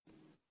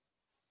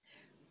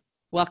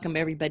Welcome,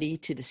 everybody,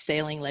 to the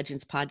Sailing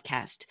Legends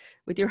podcast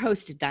with your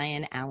host,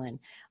 Diane Allen.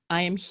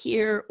 I am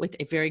here with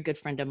a very good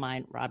friend of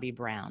mine, Robbie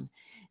Brown.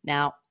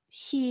 Now,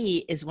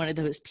 he is one of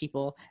those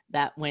people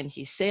that when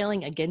he's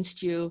sailing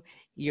against you,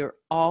 you're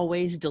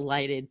always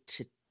delighted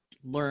to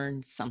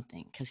learn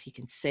something because he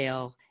can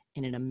sail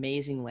in an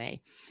amazing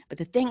way. But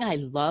the thing I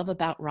love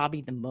about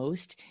Robbie the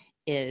most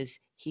is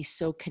he's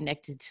so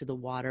connected to the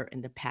water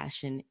and the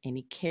passion, and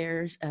he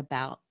cares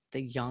about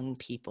the young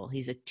people.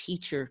 He's a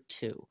teacher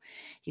too.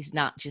 He's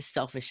not just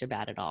selfish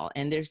about it all.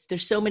 And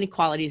there's so many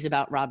qualities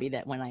about Robbie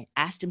that when I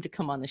asked him to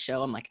come on the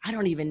show, I'm like, I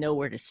don't even know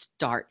where to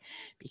start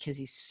because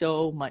he's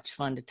so much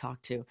fun to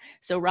talk to.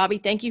 So Robbie,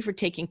 thank you for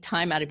taking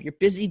time out of your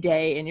busy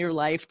day in your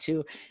life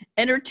to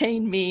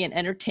entertain me and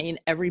entertain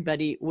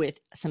everybody with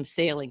some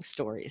sailing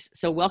stories.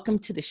 So welcome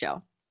to the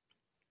show.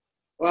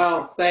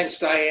 Well, thanks,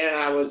 Diane.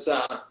 I was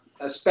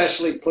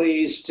especially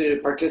pleased to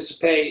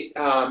participate,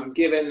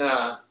 given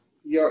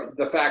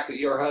the fact that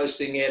you're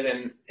hosting it,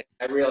 and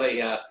I really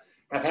have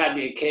had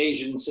the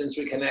occasion since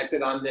we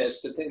connected on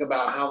this to think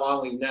about how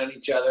long we've known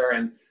each other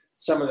and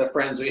some of the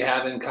friends we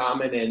have in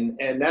common,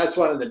 and that's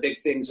one of the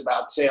big things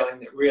about sailing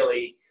that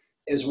really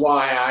is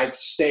why I've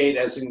stayed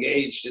as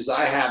engaged as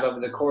I have over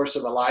the course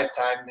of a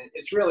lifetime.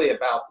 It's really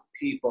about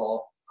the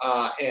people,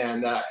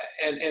 and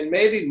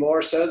maybe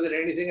more so than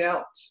anything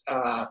else.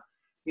 I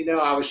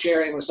was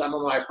sharing with some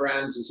of my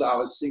friends as I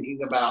was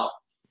thinking about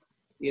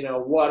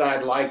what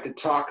I'd like to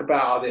talk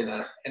about in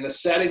a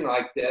setting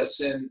like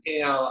this. And,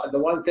 the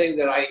one thing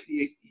that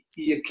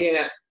you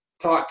can't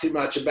talk too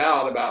much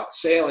about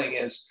sailing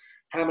is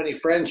how many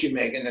friends you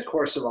make in the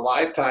course of a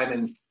lifetime.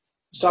 And I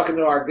was talking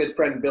to our good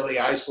friend, Billy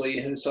Isley,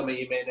 who some of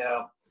you may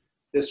know,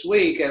 this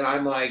week. And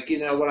I'm like,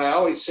 what I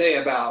always say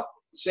about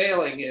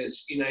sailing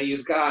is,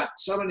 you've got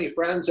so many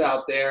friends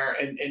out there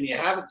and you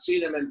haven't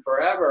seen them in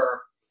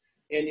forever,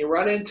 and you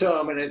run into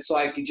them and it's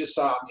like you just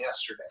saw them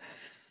yesterday.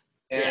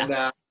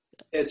 And,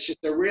 it's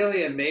just a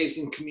really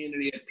amazing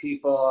community of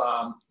people.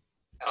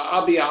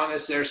 I'll be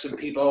honest, there's some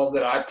people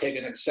that I've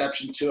taken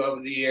exception to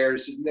over the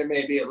years. There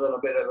may be a little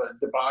bit of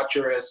a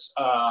debaucherous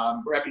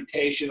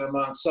reputation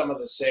among some of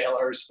the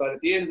sailors, but at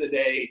the end of the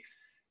day,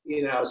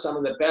 some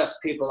of the best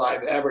people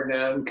I've ever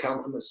known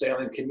come from the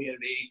sailing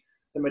community.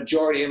 The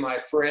majority of my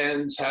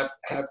friends have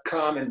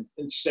come and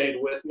stayed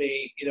with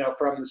me,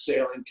 from the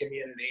sailing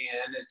community,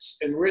 and it's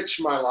enriched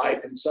my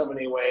life in so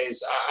many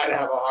ways. I'd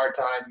have a hard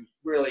time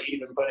really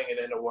even putting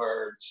it into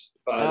words.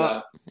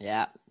 But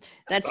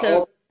that's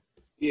so.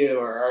 You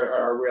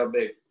are a real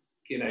big,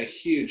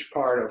 huge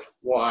part of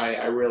why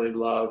I really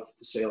love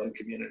the sailing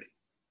community.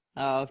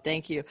 Oh,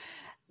 thank you.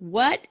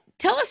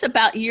 Tell us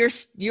about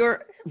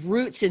your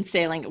roots in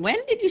sailing. When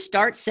did you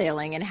start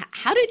sailing, and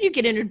how did you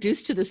get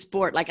introduced to the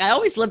sport? Like, I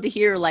always love to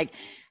hear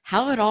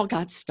how it all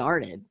got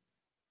started.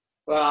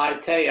 Well, I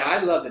tell you,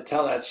 I love to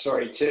tell that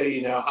story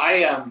too.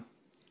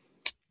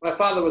 My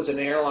father was an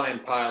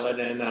airline pilot,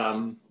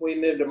 and we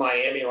moved to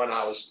Miami when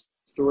I was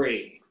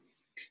 3.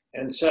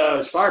 And so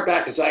as far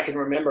back as I can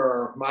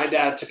remember, my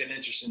dad took an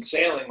interest in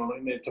sailing when we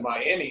moved to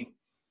Miami.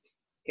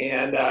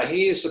 And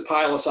he used to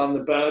pilot us on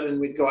the boat, and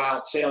we'd go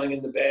out sailing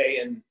in the bay.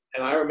 And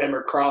I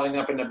remember crawling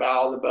up in the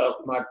bow of the boat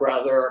with my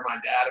brother, my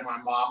dad, and my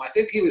mom. I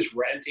think he was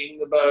renting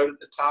the boat at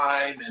the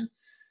time, and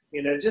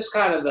just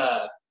kind of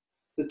the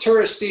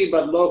touristy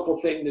but local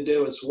thing to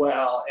do as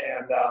well.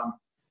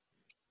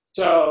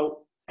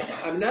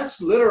 And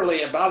that's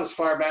literally about as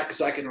far back as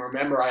I can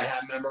remember. I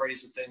have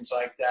memories of things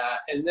like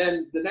that. And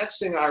then the next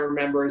thing I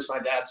remember is my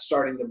dad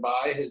starting to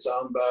buy his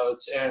own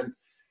boats and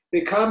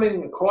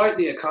becoming quite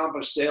the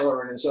accomplished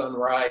sailor in his own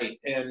right.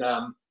 And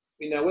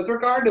with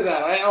regard to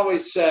that, I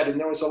always said, and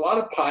there was a lot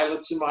of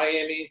pilots in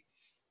Miami,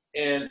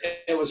 and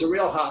it was a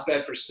real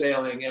hotbed for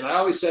sailing. And I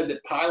always said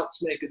that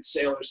pilots make good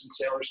sailors and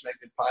sailors make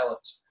good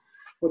pilots,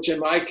 which in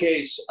my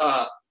case,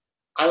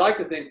 I like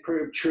to think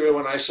proved true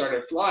when I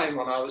started flying.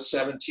 When I was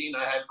 17,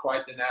 I had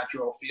quite the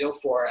natural feel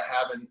for it,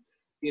 having,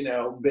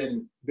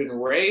 been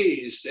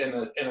raised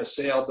in a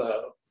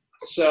sailboat.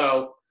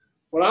 So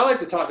what I like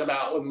to talk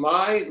about with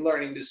my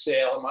learning to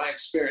sail and my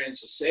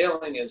experience with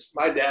sailing is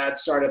my dad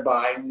started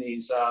buying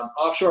these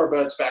offshore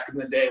boats back in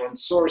the day when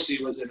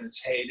Sorcy was in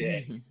its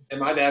heyday. Mm-hmm.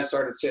 And my dad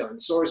started sailing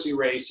Sorcy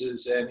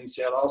races, and he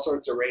sailed all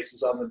sorts of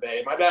races on the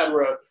bay. My dad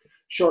wrote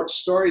short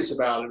stories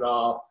about it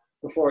all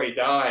before he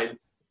died.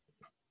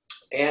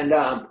 And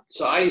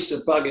so I used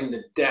to bug him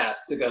to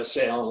death to go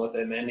sailing with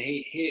him. And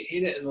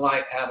he didn't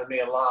like having me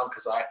along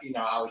because I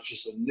was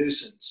just a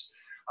nuisance.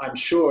 I'm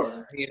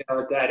sure,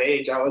 at that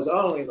age, I was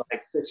only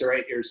like 6 or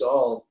 8 years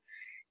old.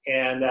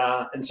 And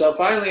so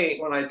finally,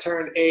 when I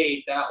turned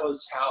 8, that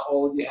was how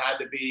old you had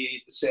to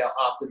be to sail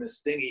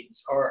Optimist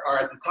dinghies. Or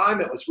at the time,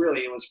 it was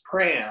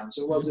prams.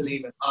 It wasn't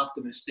even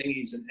Optimist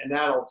dinghies. And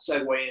that'll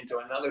segue into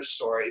another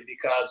story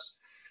because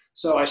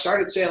so I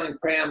started sailing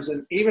prams.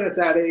 And even at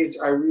that age,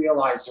 I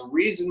realized the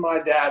reason my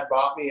dad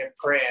bought me a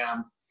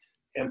pram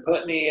and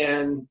put me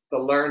in the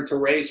Learn to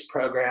Race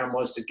program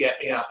was to get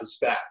me off his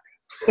back.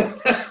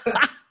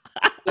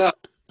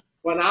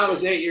 when I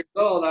was 8 years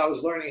old, I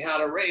was learning how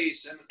to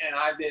race, and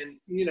I've been,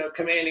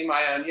 commanding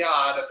my own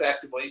yacht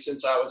effectively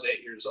since I was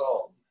 8 years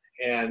old.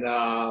 And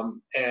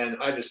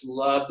I just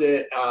loved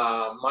it.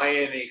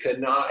 Miami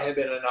could not have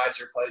been a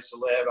nicer place to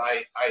live.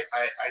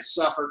 I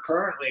suffer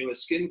currently with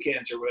skin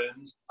cancer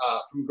wounds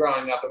from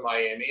growing up in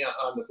Miami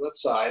on the flip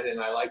side.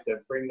 And I like to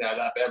bring that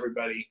up.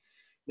 Everybody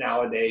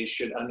nowadays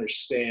should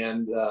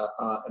understand the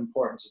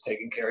importance of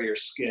taking care of your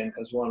skin,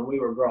 because when we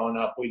were growing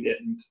up, we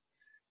didn't.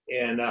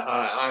 And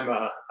I'm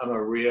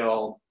a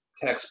real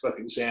textbook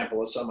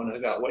example of someone who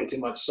got way too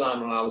much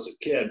sun when I was a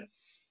kid.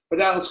 But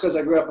that was because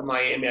I grew up in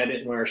Miami. I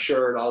didn't wear a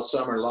shirt all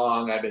summer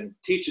long. I've been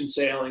teaching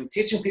sailing,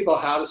 teaching people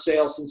how to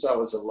sail since I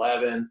was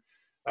 11.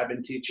 I've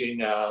been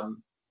teaching,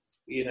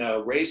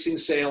 racing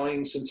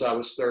sailing since I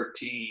was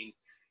 13.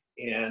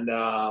 And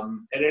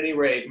at any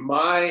rate,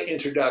 my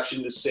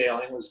introduction to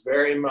sailing was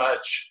very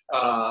much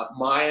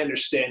my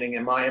understanding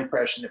and my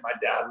impression that my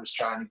dad was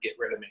trying to get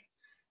rid of me.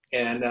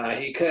 And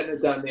he couldn't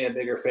have done me a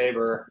bigger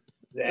favor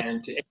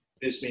than to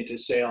introduce me to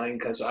sailing,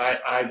 because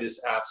I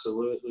just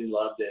absolutely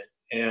loved it.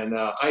 And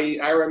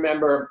I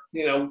remember,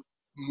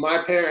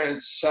 my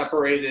parents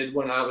separated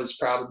when I was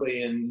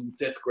probably in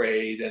 5th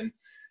grade, and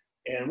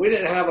we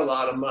didn't have a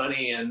lot of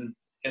money, and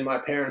my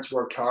parents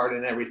worked hard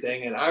and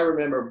everything. And I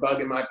remember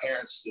bugging my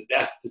parents to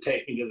death to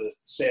take me to the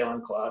sailing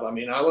club. I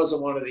mean, I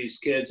wasn't one of these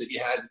kids that you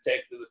had to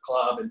take to the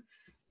club and,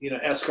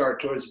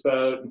 escort towards the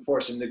boat and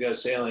force them to go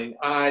sailing.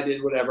 I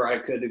did whatever I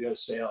could to go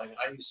sailing.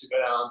 I used to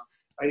go down.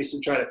 I used to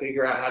try to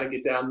figure out how to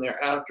get down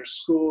there after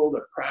school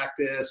to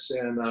practice,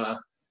 and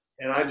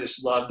I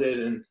just loved it,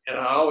 and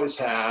I always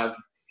have.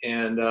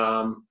 And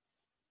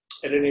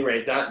at any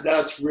rate,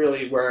 that's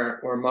really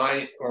where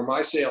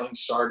my sailing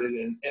started.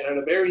 And at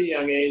a very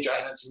young age, I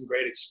had some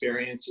great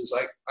experiences.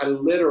 I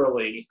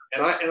literally,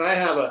 and I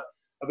have a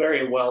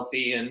very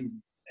wealthy and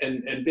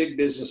big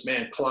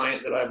businessman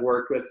client that I've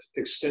worked with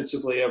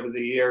extensively over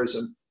the years.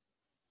 And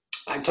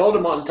I told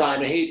him one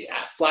time, and he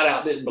flat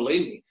out didn't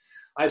believe me.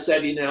 I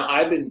said,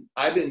 I've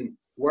been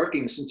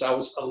working since I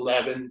was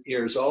 11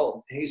 years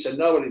old. And he said,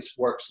 nobody's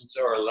worked since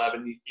they were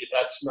 11.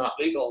 That's not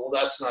legal. Well,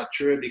 that's not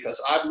true,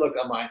 because I've looked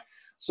at my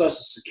Social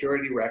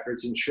Security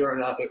records, and sure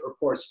enough, it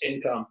reports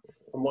income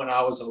from when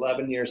I was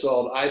 11 years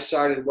old. I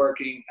started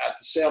working at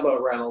the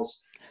sailboat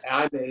rentals,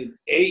 and I made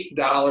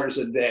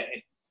 $8 a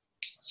day.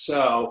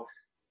 So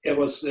it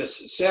was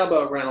this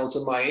sailboat rentals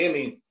in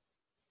Miami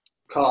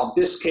called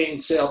Biscayne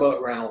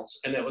Sailboat Rentals,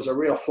 and it was a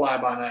real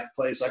fly-by-night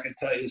place. I could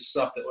tell you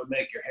stuff that would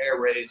make your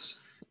hair raise.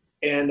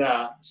 And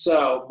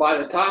so by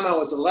the time I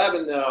was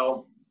 11,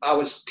 though, I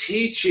was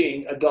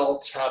teaching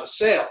adults how to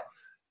sail,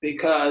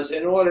 because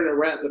in order to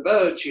rent the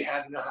boats, you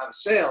had to know how to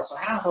sail. So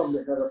half of them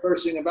didn't know the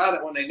first thing about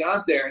it when they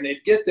got there, and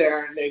they'd get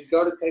there and they'd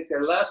go to take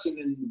their lesson,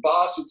 and the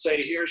boss would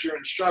say, here's your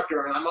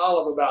instructor. And I'm all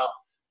of about,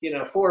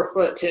 4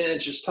 foot, 10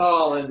 inches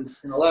tall and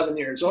 11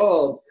 years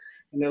old.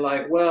 And they're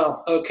like,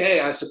 well, okay,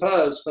 I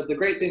suppose. But the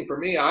great thing for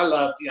me, I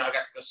loved, I got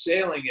to go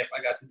sailing if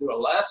I got to do a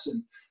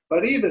lesson.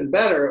 But even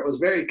better, it was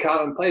very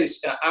commonplace.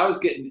 I was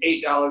getting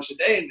 $8 a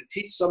day, and to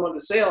teach someone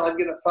to sail, I'd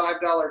get a $5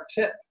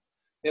 tip.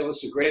 It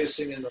was the greatest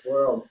thing in the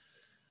world.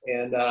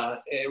 And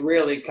it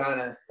really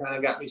kind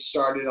of got me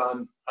started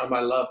on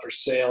my love for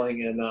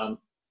sailing. And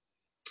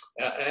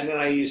then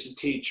I used to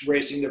teach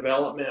racing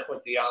development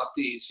with the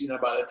Opties.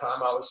 By the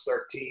time I was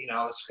 13,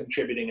 I was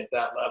contributing at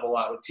that level.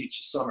 I would teach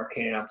the summer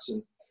camps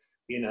and,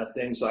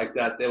 things like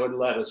that. They would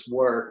let us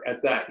work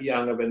at that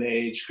young of an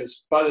age,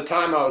 because by the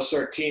time I was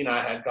 13,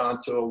 I had gone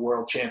to a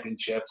world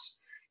championships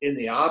in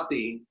the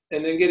Opti.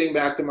 And then getting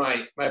back to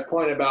my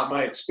point about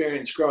my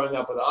experience growing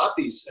up with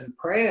Optis and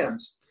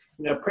Prams,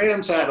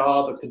 Prams had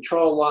all the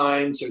control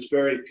lines. There's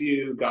very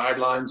few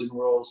guidelines and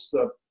rules.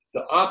 The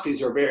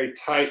Optis are very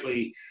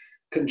tightly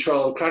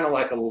controlled, kind of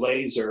like a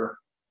laser,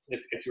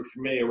 if you're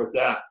familiar with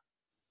that.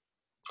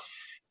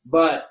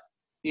 But,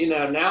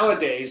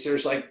 nowadays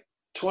there's like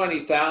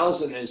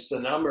 20,000 is the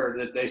number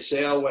that they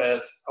sail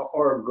with,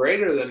 or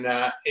greater than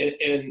that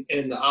in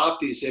the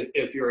Optis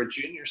if you're a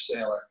junior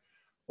sailor.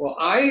 Well,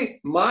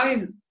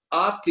 my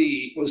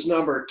Opti was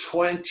number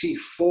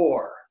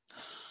 24.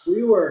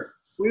 We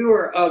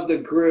were of the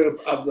group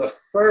of the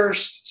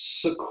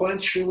first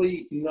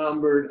sequentially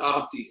numbered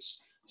Optis.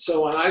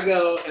 So when I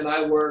go and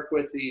I work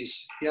with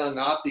these young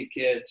Opti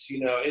kids,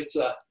 it's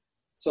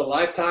a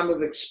lifetime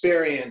of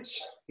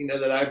experience,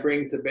 that I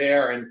bring to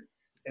bear.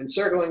 And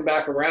circling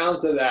back around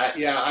to that,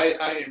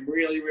 I am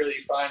really, really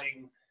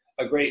finding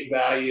a great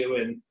value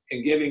in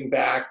giving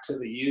back to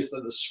the youth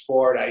of the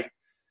sport.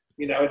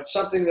 It's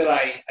something that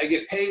I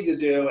get paid to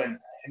do, and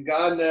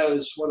God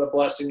knows what a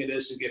blessing it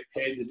is to get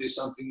paid to do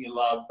something you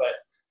love, but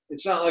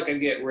it's not like I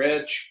get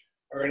rich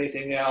or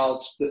anything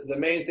else. The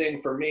main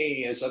thing for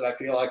me is that I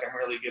feel like I'm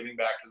really giving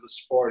back to the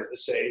sport at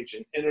this age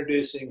and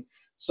introducing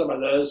some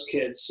of those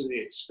kids to the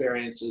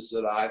experiences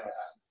that I've had.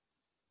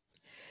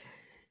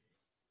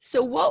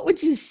 So what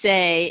would you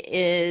say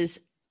is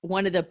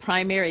one of the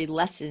primary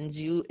lessons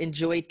you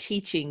enjoy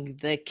teaching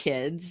the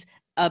kids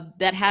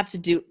that has to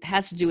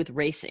do with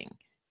racing?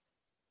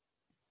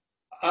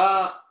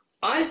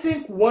 I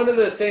think one of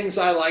the things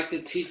I like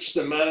to teach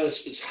the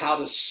most is how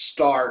to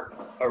start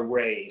a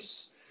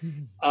race.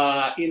 Mhm.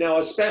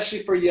 Especially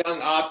for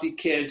young Opti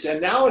kids.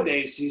 And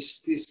nowadays,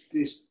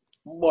 these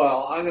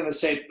well, I'm going to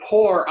say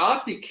poor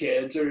Opti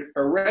kids are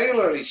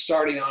regularly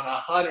starting on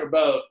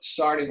 100-boat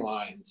starting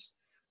lines.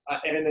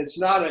 And it's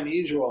not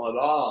unusual at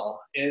all.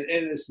 And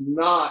it's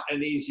not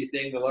an easy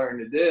thing to learn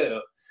to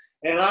do.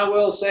 And I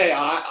will say,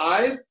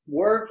 I've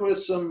worked with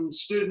some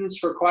students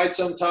for quite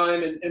some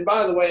time. And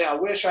by the way, I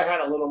wish I had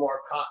a little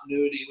more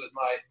continuity with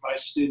my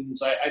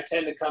students. I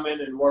tend to come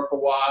in and work a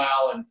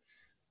while,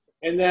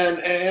 and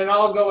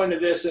I'll go into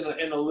this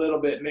in a little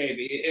bit,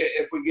 maybe,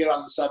 if we get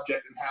on the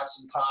subject and have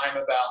some time,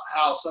 about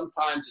how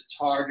sometimes it's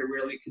hard to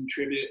really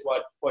contribute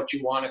what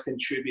you want to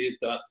contribute,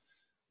 the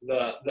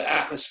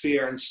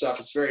atmosphere and stuff.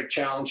 It's very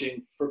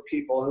challenging for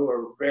people who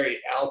are very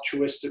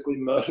altruistically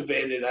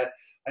motivated.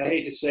 I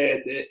hate to say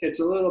it, it's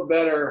a little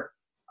better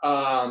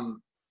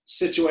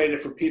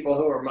situated for people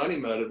who are money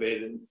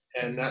motivated,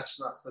 and that's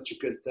not such a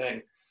good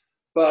thing.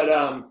 But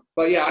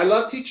yeah, I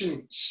love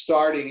teaching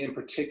starting in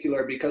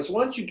particular, because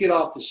once you get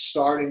off the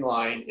starting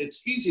line,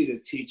 it's easy to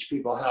teach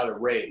people how to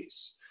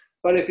race.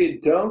 But if you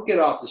don't get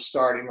off the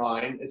starting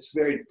line, it's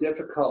very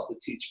difficult to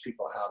teach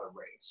people how to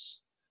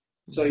race.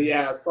 So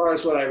yeah, as far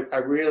as what I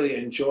really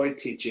enjoy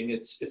teaching,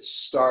 it's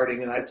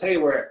starting. And I tell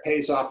you where it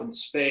pays off in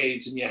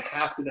spades, and you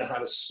have to know how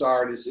to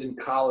start, is in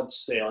college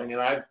sailing.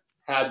 And I've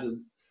had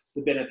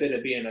the benefit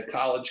of being a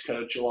college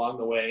coach along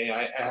the way.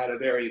 I had a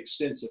very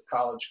extensive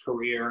college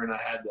career, and I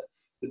had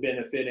the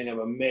benefiting of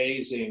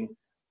amazing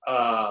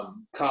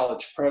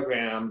college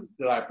program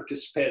that I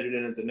participated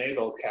in at the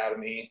Naval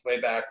Academy way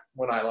back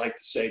when I like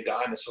to say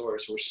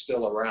dinosaurs were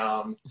still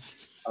around.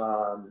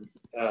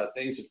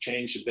 Things have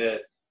changed a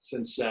bit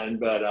since then,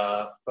 but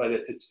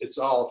it's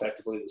all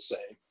effectively the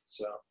same.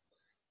 So,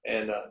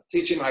 and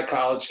teaching my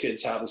college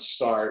kids how to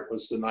start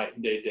was the night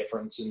and day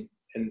difference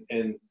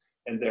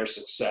in their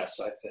success,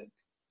 I think.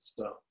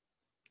 So,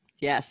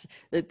 Yes,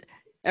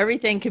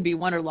 everything can be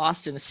won or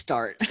lost in a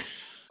start.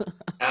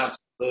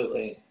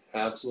 Absolutely.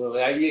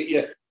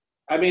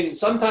 I mean,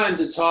 sometimes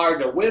it's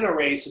hard to win a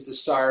race at the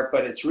start,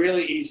 but it's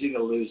really easy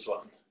to lose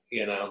one,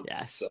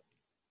 Yes. So.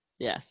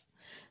 Yes,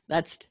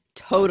 that's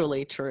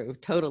totally true.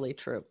 Totally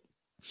true.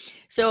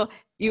 So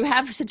you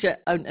have such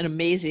an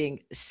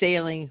amazing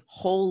sailing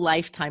whole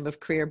lifetime of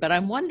career, but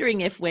I'm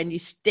wondering if, when you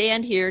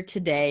stand here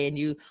today and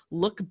you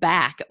look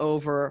back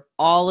over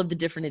all of the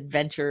different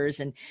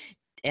adventures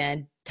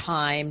and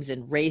times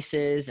and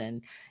races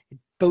and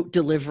boat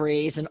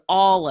deliveries and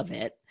all of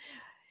it,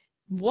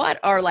 what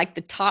are like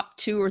the top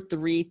 2 or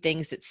 3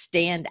 things that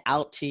stand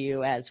out to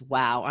you as,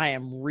 wow, I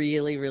am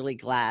really, really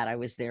glad I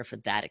was there for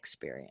that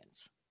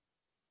experience?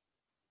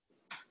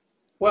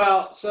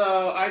 Well,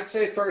 so I'd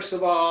say, first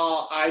of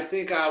all, I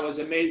think I was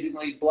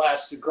amazingly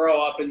blessed to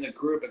grow up in the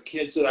group of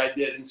kids that I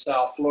did in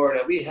South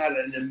Florida. We had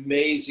an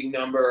amazing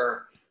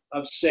number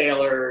of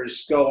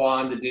sailors go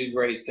on to do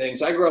great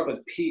things. I grew up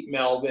with Pete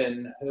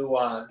Melvin, who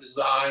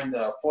designed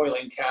the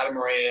foiling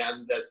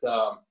catamaran that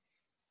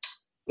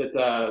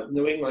the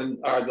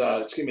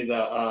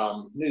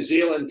New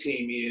Zealand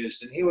team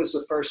used, and he was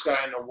the first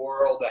guy in the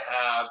world to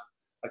have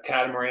a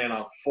catamaran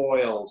on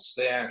foils.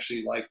 They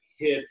actually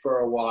hid for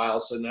a while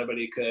so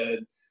nobody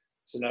could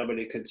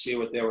see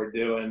what they were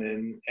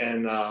doing.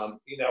 And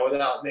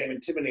without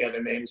naming too many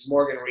other names,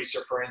 Morgan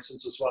Reeser, for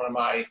instance, was one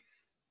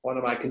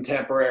of my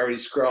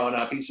contemporaries growing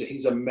up.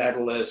 He's a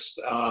medalist,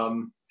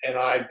 and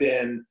I've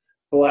been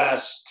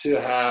blessed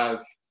to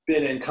have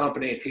been in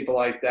company of people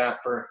like that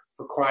for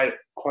quite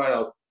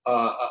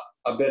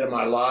a bit of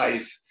my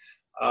life.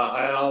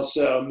 I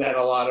also met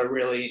a lot of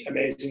really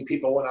amazing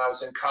people when I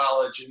was in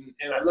college,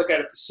 and I look at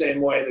it the same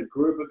way. The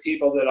group of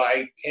people that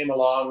I came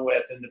along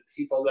with and the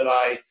people that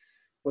I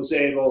was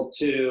able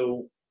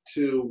to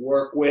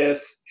work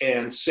with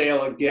and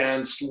sail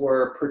against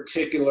were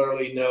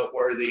particularly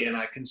noteworthy, and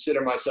I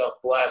consider myself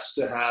blessed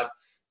to have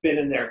been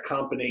in their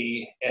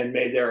company and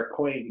made their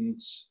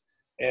acquaintance.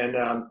 And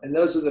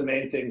those are the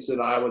main things that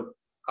I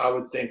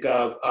would think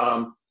of.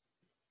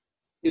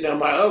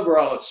 My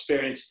overall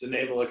experience at the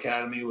Naval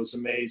Academy was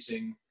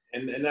amazing,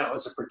 and that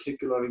was a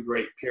particularly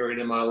great period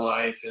in my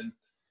life. And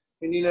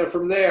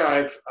from there,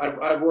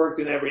 I've worked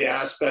in every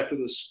aspect of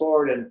the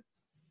sport, and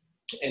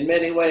in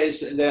many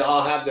ways, they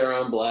all have their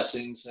own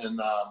blessings. And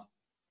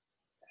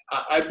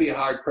I'd be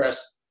hard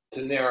pressed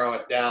to narrow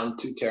it down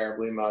too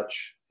terribly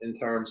much in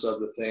terms of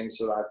the things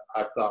that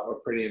I've thought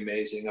were pretty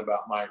amazing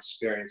about my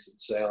experience in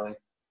sailing.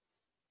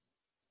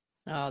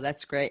 Oh,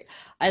 that's great.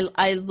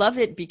 I love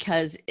it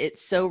because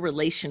it's so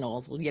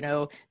relational,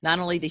 not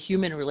only the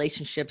human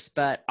relationships,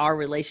 but our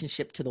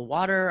relationship to the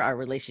water, our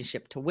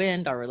relationship to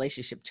wind, our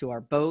relationship to our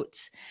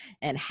boats,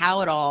 and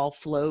how it all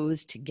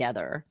flows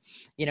together,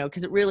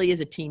 because it really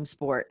is a team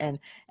sport. And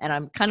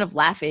I'm kind of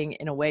laughing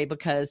in a way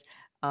because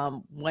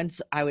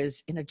once I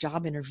was in a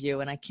job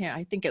interview, and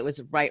I think it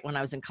was right when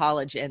I was in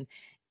college, and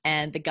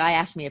the guy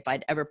asked me if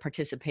I'd ever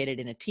participated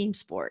in a team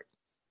sport.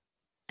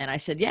 And I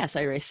said, yes,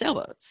 I race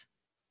sailboats.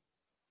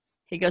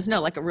 He goes,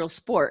 no, like a real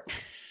sport.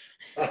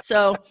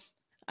 So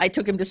I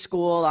took him to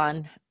school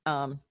on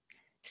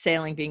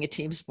sailing being a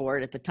team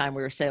sport. At the time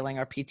we were sailing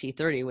our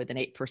PT-30 with an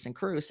 8-person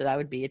crew, so that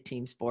would be a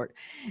team sport.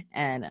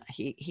 And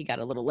he got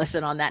a little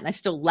lesson on that, and I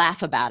still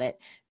laugh about it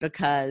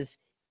because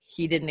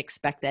he didn't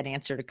expect that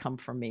answer to come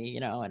from me,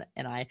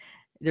 and I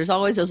there's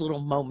always those little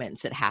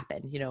moments that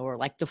happen, or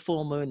like the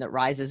full moon that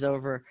rises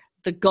over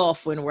the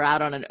Gulf when we're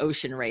out on an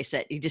ocean race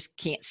that you just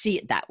can't see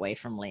it that way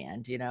from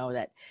land,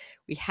 that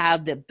we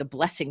have the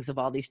blessings of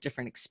all these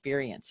different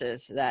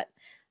experiences that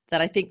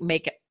I think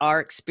make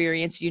our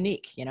experience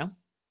unique,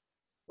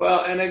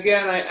 Well, and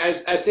again,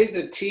 I think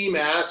the team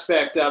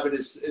aspect of it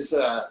is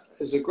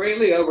a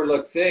greatly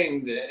overlooked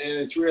thing, and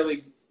it's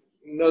really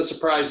no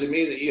surprise to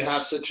me that you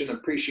have such an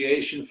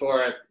appreciation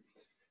for it.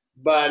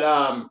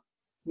 But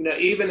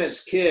even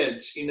as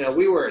kids,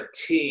 we were a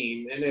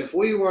team, and if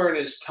we weren't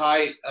as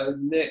tight a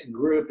knit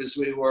group as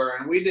we were,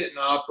 and we didn't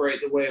operate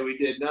the way we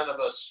did, none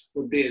of us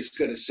would be as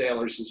good as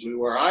sailors as we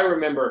were. I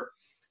remember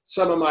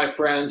some of my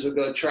friends would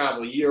go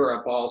travel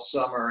Europe all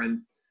summer,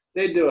 and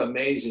they do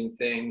amazing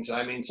things.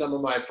 I mean, some of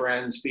my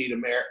friends beat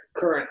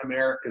current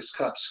America's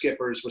Cup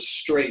skippers with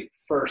straight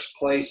first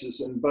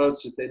places in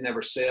boats that they'd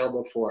never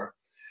sailed before.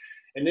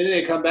 And then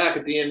they come back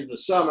at the end of the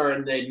summer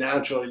and they'd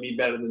naturally be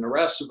better than the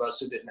rest of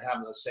us who didn't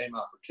have those same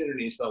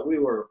opportunities. But we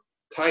were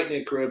a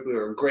tight-knit group. We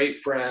were great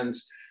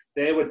friends.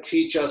 They would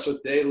teach us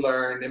what they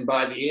learned. And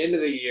by the end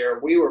of the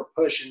year, we were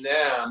pushing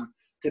them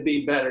to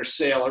be better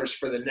sailors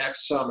for the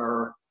next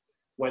summer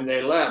when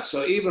they left.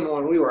 So even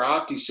when we were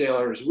Opti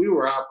sailors, we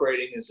were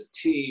operating as a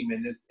team,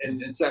 and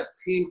it's that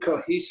team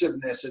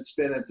cohesiveness that's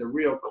been at the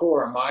real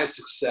core of my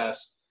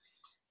success,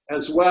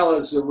 as well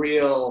as the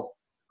real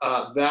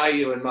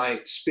value in my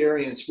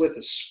experience with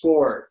the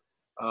sport.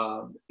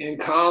 In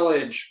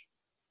college,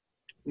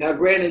 now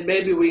granted,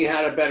 maybe we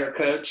had a better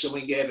coach than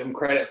we gave him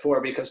credit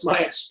for, because my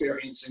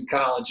experience in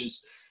college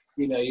is,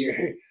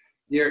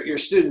 your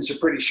students are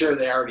pretty sure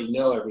they already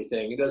know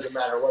everything. It doesn't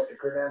matter what the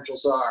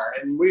credentials are.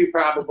 And we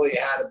probably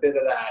had a bit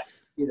of that,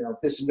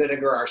 piss and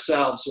vinegar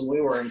ourselves when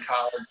we were in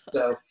college.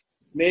 So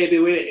maybe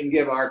we didn't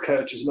give our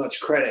coach as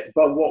much credit.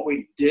 But what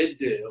we did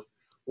do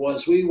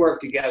was we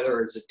worked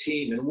together as a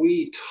team, and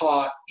we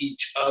taught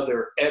each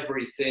other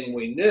everything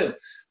we knew,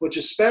 which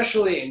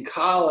especially in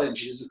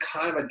college is a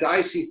kind of a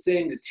dicey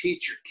thing to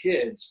teach your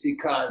kids,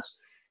 because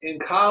in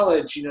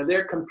college,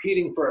 they're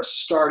competing for a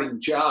starting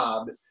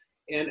job.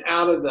 And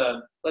out of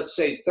the, let's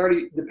say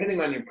 30,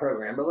 depending on your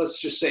program, but let's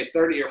just say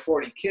 30 or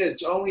 40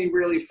 kids, only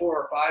really 4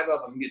 or 5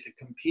 of them get to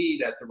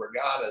compete at the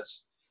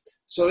regattas.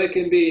 So it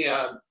can be,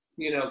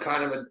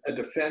 kind of a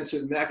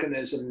defensive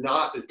mechanism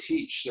not to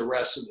teach the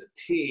rest of the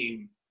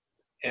team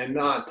and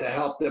not to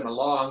help them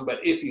along.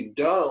 But if you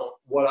don't,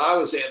 what I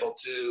was able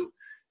to,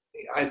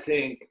 I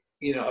think,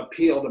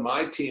 appeal to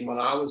my team when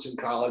I was in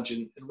college,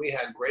 and we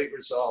had great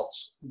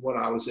results when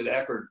I was at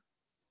Eckerd.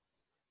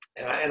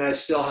 And I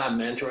still have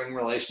mentoring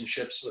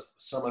relationships with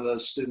some of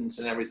those students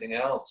and everything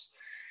else.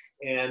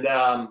 And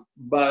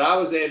but I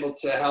was able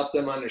to help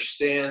them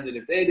understand that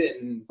if they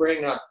didn't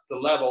bring up the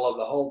level of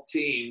the whole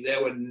team,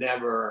 they would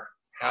never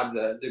have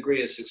the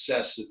degree of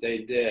success that they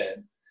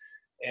did.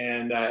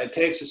 And it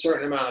takes a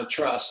certain amount of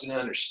trust and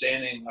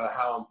understanding of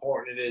how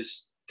important it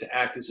is to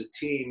act as a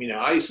team.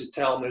 I used to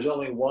tell them there's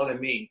only one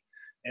of me,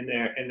 and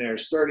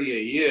there's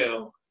 30 of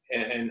you,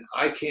 and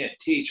I can't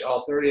teach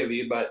all 30 of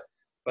you, but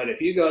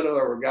if you go to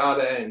a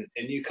regatta and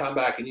you come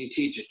back and you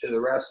teach it to the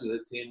rest of the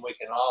team, we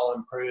can all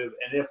improve.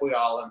 And if we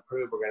all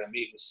improve, we're going to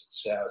meet with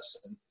success.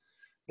 And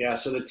yeah,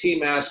 so the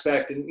team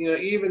aspect, and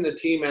even the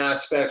team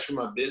aspects from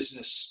a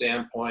business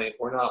standpoint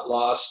were not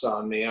lost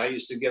on me. I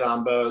used to get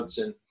on boats,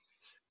 and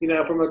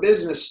from a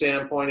business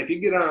standpoint, if you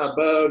get on a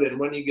boat and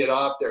when you get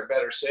off, they're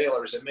better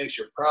sailors, it makes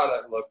your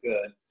product look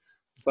good.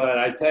 But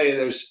I tell you,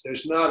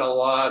 there's not a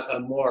lot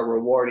of more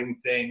rewarding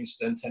things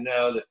than to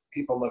know that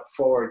people look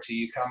forward to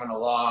you coming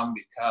along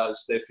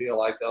because they feel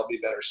like they'll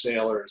be better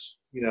sailors,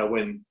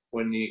 when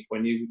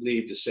you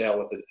leave to sail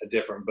with a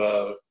different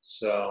boat.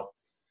 So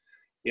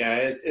yeah,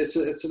 it's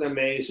an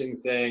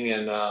amazing thing.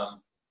 And I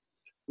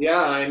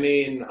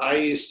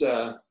used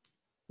to,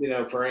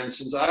 for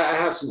instance, I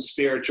have some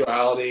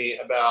spirituality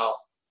about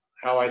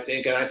how I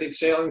think, and I think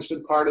sailing's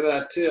been part of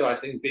that too. I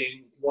think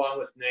being one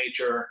with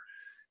nature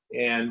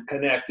and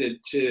connected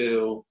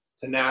to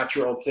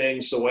natural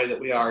things the way that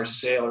we are as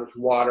sailors,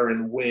 water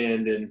and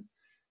wind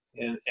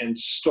and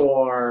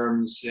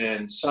storms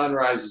and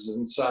sunrises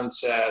and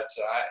sunsets.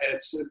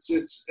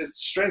 It's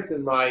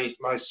strengthened my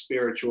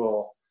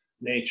spiritual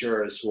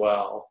nature as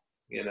well,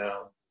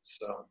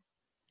 so.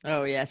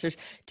 Oh yes.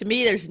 To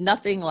me, there's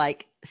nothing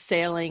like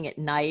sailing at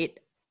night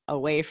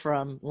away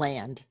from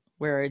land,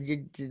 where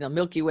the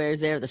Milky Way is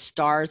there, the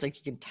stars, like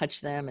you can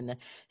touch them, and the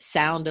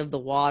sound of the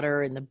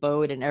water and the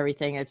boat and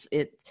everything.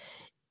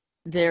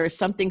 There is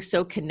something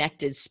so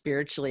connected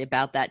spiritually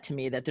about that to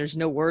me that there's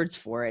no words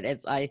for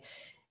it. I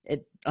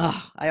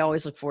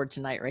always look forward to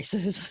night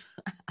races.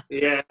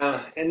 Yeah.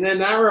 And then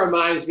that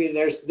reminds me,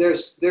 there's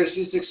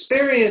these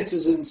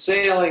experiences in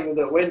sailing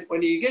that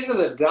when you get to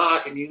the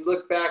dock and you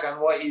look back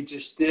on what you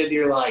just did,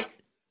 you're like,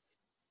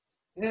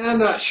 Yeah, I'm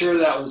not sure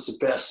that was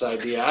the best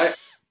idea. I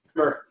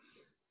remember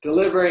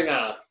delivering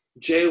a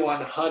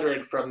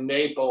J100 from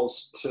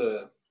Naples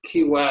to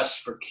Key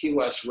West for Key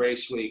West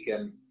Race Week,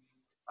 and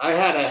I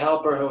had a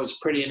helper who was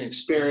pretty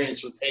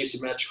inexperienced with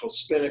asymmetrical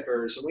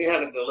spinnakers, and we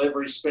had a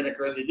delivery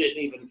spinnaker that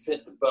didn't even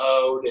fit the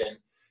boat, and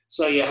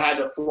so you had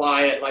to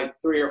fly it like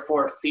 3 or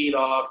 4 feet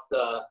off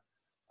the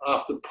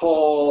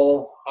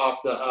pole,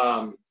 off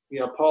the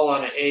pole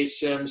on an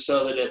ASIM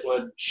so that it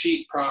would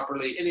sheet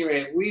properly.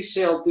 Anyway, we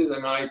sailed through the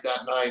night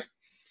that night.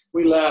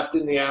 We left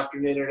in the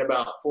afternoon at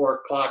about 4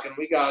 o'clock, and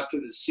we got to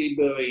the sea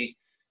buoy,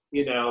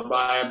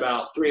 by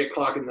about 3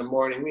 o'clock in the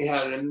morning. We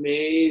had an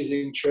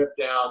amazing trip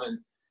down, and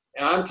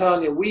I'm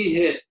telling you, we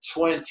hit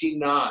 20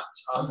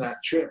 knots on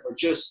that trip with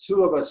just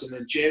two of us in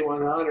the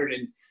J100,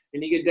 and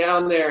you get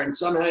down there, and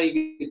somehow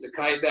you get the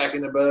kite back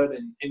in the boat,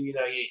 and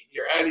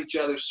you're at each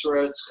other's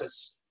throats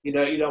because you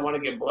don't want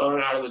to get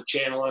blown out of the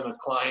channel in a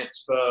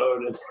client's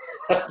boat.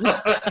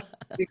 And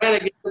you kind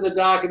of get to the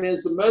dock, and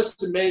it's the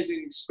most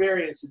amazing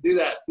experience to do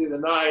that through the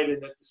night.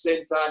 And at the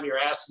same time, you're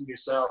asking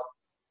yourself,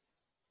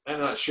 I'm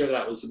not sure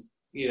that was,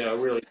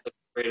 really a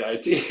great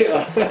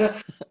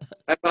idea.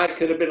 I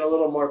could have been a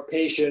little more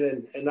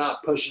patient and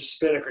not push the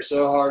spinnaker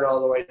so hard all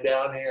the way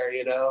down here,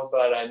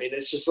 but I mean,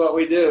 it's just what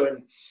we do.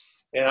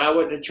 And I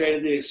wouldn't have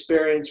traded the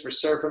experience for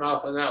surfing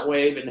off on that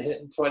wave and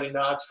hitting 20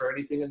 knots for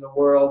anything in the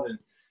world. And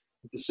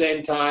at the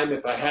same time,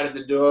 if I had it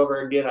to do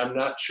over again, I'm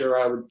not sure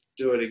I would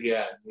do it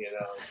again,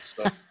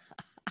 So.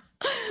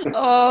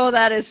 Oh,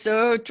 that is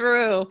so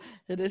true.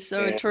 It is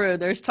so true.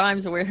 There's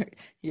times where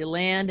you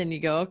land and you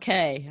go,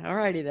 okay, all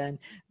righty then.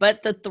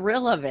 But the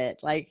thrill of it,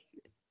 like,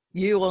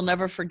 you will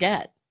never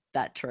forget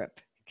that trip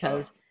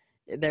because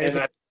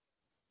the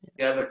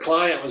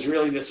client was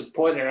really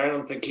disappointed. I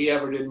don't think he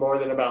ever did more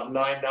than about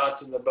 9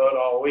 knots in the boat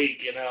all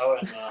week, and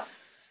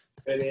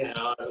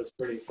anyhow, it was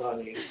pretty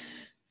funny.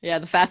 Yeah,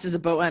 the fastest a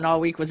boat went all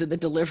week was in the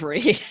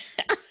delivery.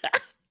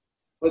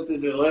 With the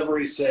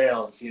delivery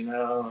sales,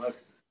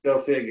 go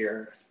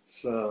figure.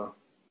 So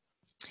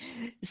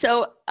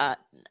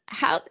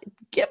how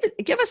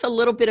give us a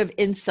little bit of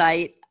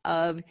insight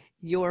of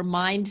your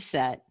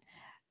mindset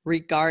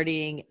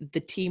regarding the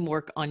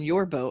teamwork on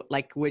your boat,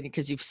 like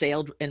because you've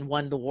sailed and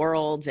won the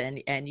worlds,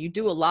 and you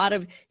do a lot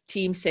of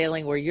team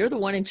sailing where you're the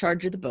one in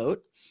charge of the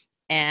boat,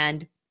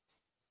 and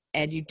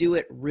you do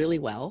it really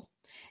well.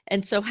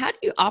 And so how do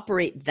you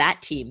operate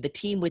that team, the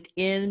team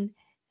within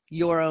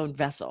your own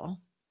vessel?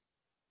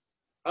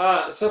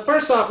 So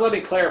first off, let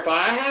me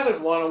clarify. I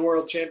haven't won a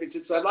world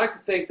championships. I'd like to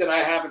think that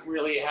I haven't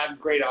really had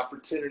great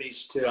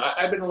opportunities to.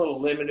 I've been a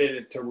little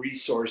limited to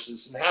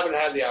resources and haven't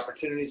had the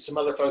opportunities some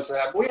other folks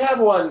have. We have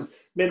won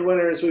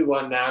midwinters. We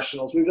won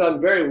nationals. We've done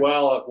very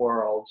well at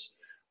worlds.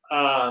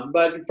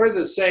 But for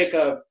the sake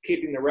of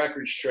keeping the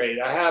record straight,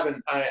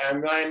 I'm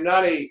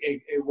not a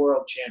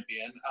world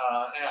champion.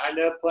 I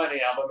know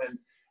plenty of them, and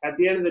at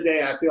the end of the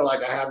day, I feel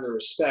like I have the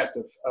respect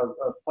of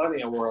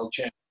plenty of world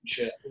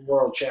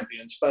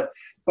champions. But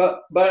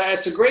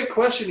it's a great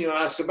question you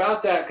ask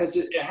about that because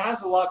it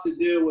has a lot to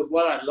do with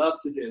what I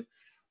love to do.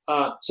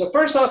 So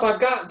first off,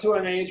 I've gotten to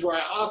an age where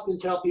I often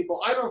tell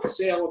people I don't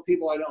sail with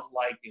people I don't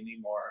like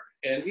anymore.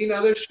 And,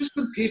 there's just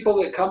some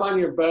people that come on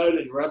your boat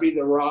and rub you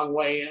the wrong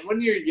way. And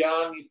when you're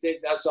young, you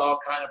think that's all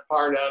kind of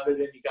part of it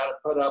and you got to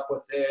put up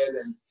with it.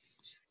 And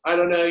I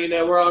don't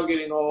know, we're all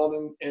getting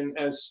old and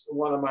as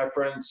one of my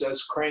friends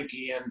says,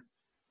 cranky. And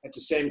at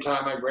the same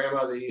time, my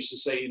grandmother used to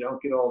say, you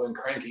don't get old and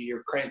cranky,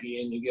 you're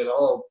cranky and you get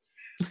old.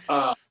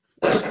 But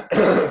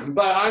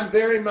I'm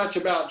very much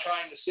about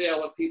trying to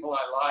sail with people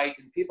I like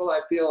and people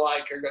I feel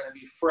like are going to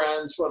be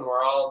friends when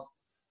we're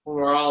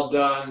all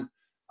done.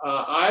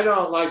 I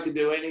don't like to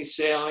do any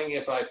sailing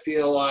if I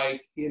feel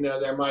like,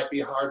 there might be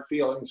hard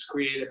feelings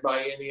created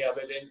by any of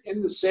it. And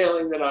in the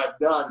sailing that I've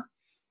done,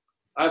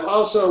 I've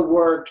also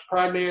worked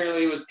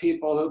primarily with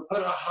people who put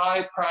a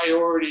high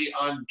priority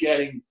on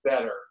getting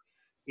better.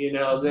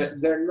 That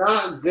they're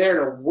not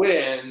there to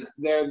win.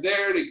 They're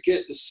there to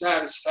get the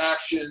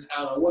satisfaction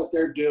out of what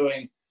they're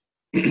doing,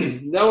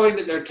 knowing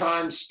that their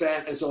time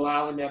spent is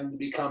allowing them to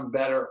become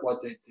better at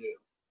what they do.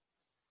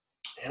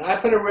 And I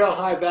put a real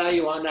high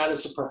value on that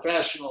as a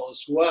professional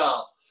as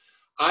well.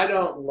 I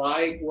don't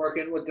like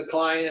working with the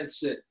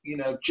clients that,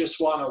 just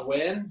want to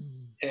win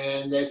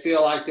and they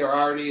feel like they're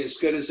already as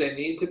good as they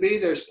need to be.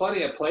 There's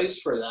plenty of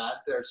place for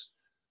that. There's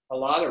a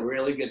lot of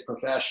really good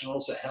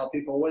professionals that help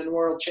people win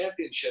world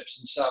championships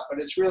and stuff, but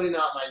it's really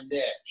not my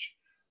niche.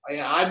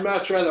 I'd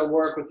much rather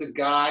work with the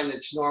guy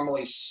that's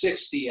normally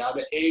 60 out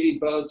of 80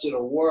 boats at a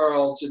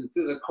Worlds, and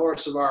through the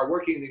course of our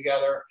working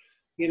together,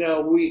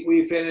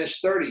 we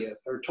finished 30th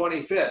or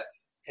 25th,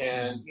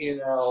 and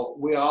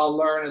we all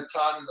learn a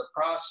ton in the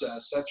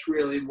process. That's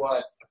really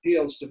what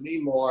appeals to me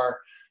more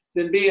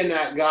than being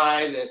that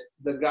guy that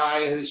the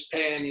guy who's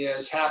paying you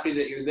is happy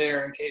that you're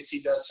there in case he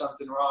does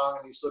something wrong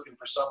and he's looking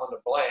for someone to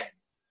blame.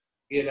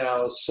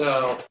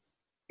 So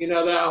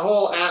that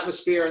whole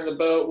atmosphere in the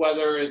boat,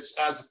 whether it's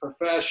as a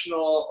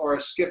professional or a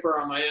skipper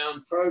on my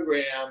own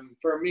program,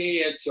 for me,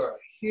 it's a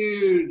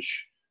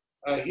huge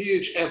a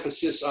huge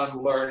emphasis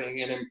on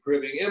learning and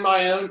improving in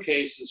my own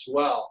case as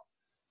well.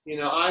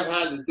 I've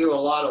had to do a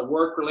lot of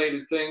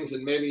work-related things,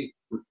 and maybe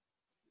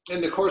in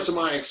the course of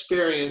my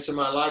experience in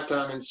my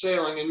lifetime in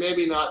sailing, and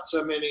maybe not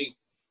so many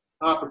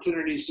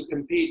opportunities to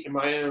compete in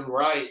my own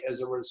right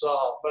as a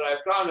result, but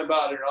I've gone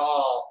about it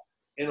all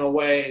in a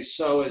way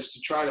so as to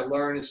try to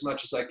learn as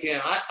much as I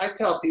can. I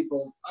tell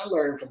people I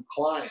learn from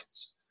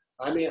clients.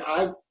 I mean,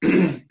 I've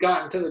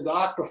gotten to the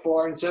dock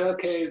before and said,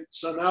 okay,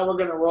 so now we're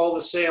going to roll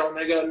the sail. And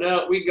they go,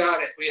 no, we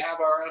got it. We have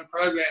our own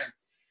program.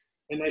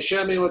 And they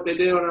show me what they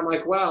do. And I'm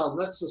like, wow,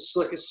 that's the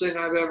slickest thing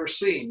I've ever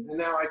seen. And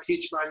now I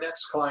teach my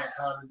next client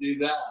how to do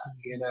that,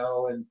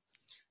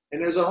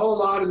 and there's a whole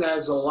lot of that.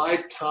 There's a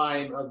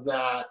lifetime of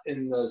that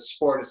in the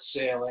sport of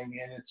sailing.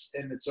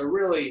 And it's a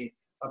really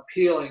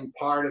appealing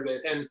part of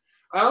it. And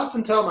I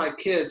often tell my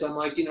kids, I'm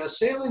like,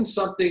 sailing's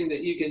something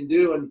that you can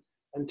do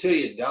until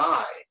you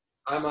die.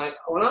 I'm like,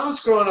 when I was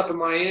growing up in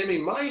Miami,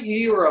 my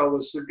hero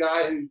was the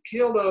guy who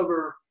keeled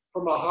over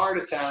from a heart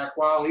attack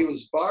while he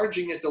was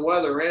barging at the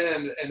weather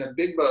end in a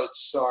big boat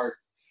start.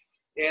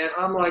 And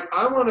I'm like,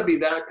 I want to be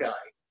that guy.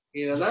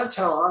 That's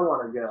how I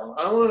want to go.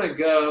 I want to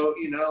go,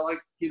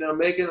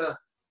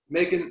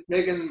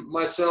 making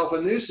myself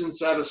a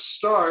nuisance at a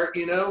start,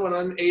 when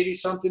I'm 80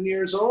 something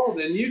years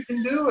old, and you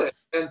can do it.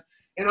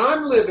 And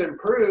I'm living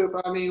proof.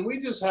 I mean,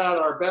 we just had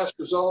our best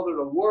result at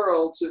the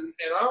Worlds, and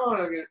I'm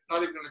not even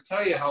going to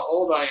tell you how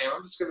old I am.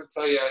 I'm just going to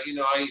tell you,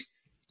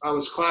 I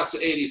was class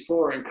of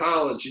 84 in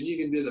college, and you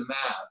can do the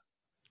math.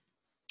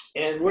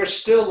 And we're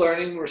still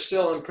learning, we're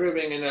still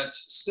improving, and that's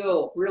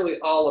still really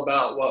all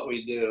about what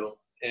we do.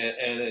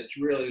 And it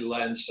really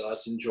lends to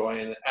us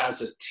enjoying it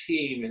as a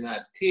team, and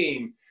that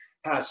team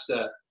has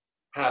to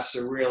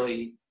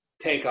really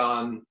take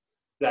on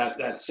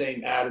that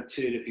same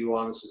attitude if you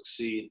want to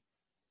succeed.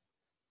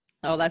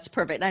 Oh, that's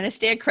perfect. And I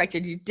stand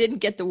corrected. You didn't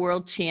get the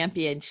world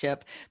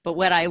championship, but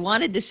what I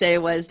wanted to say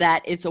was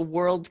that it's a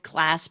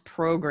world-class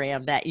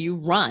program that you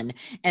run.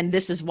 And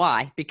this is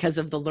why, because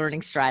of the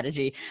learning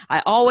strategy.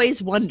 I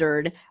always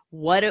wondered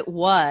what it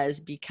was,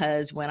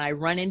 because when I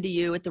run into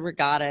you at the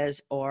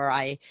regattas or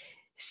I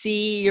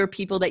see your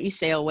people that you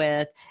sail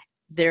with,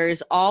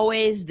 there's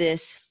always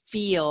this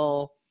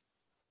feel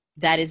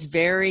that is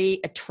very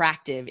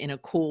attractive in a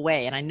cool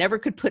way. And I never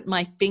could put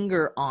my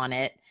finger on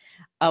it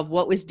of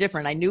what was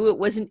different. I knew it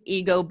wasn't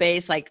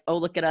ego-based, like, oh,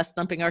 look at us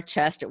thumping our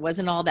chest. It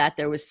wasn't all that.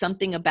 There was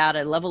something about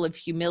a level of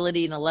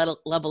humility and a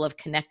level of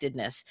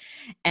connectedness.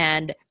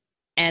 And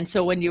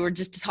so when you were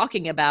just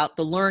talking about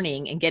the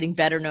learning and getting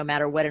better no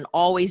matter what, and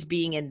always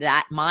being in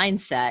that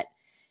mindset,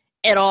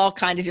 it all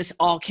kind of just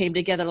all came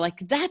together like,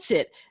 that's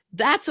it.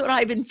 That's what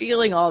I've been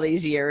feeling all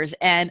these years.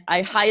 And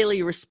I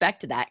highly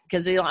respect that,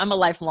 because I'm a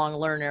lifelong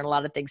learner in a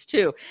lot of things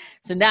too.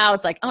 So now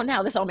it's like, oh,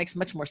 now this all makes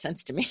much more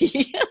sense to me.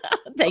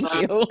 Thank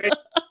you.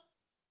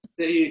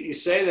 You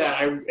say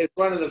that. It's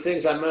one of the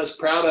things I'm most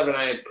proud of, and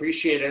I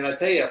appreciate it. And I'll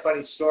tell you a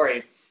funny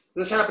story.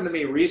 This happened to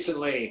me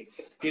recently.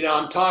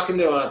 I'm talking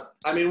to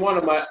one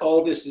of my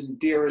oldest and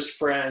dearest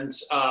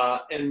friends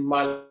and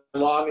my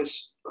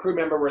longest crew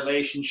member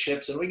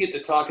relationships. And we get to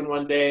talking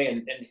one day,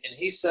 and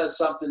he says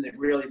something that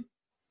really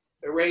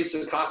raised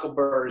the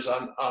cockleburrs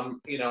on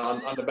the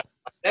back of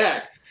my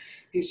neck.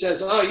 He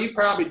says, oh, you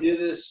probably do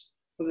this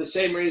for the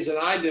same reason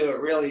I do.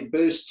 It really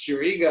boosts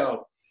your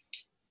ego.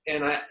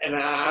 And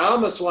I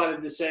almost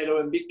wanted to say to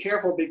him, be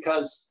careful,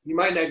 because you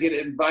might not get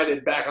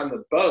invited back on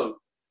the boat,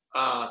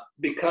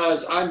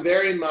 because I'm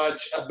very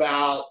much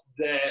about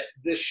that.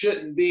 This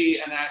shouldn't be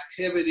an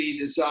activity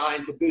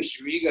designed to boost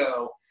your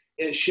ego.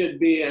 It should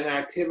be an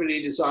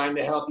activity designed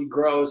to help you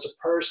grow as a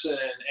person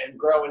and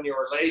grow in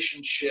your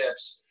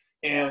relationships.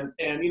 And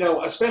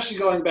especially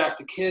going back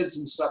to kids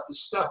and stuff, the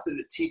stuff that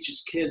it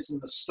teaches kids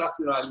and the stuff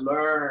that I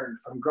learned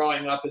from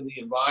growing up in the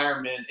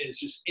environment is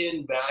just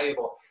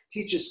invaluable.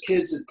 Teaches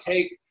kids to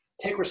take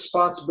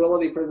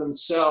responsibility for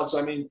themselves.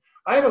 I mean,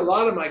 I have a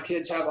lot of my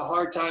kids have a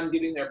hard time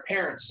getting their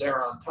parents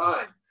there on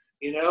time,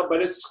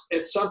 but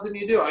it's something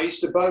you do. I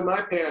used to bug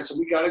my parents, and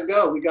we got to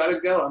go.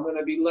 I'm going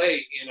to be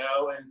late,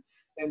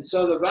 and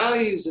so the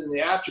values and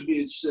the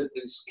attributes that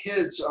these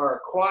kids are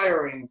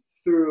acquiring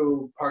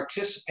through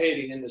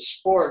participating in the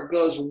sport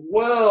goes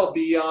well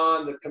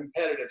beyond the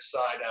competitive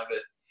side of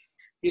it.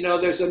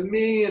 There's a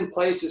million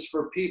places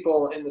for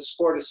people in the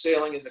sport of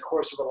sailing in the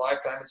course of a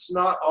lifetime. It's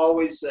not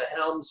always the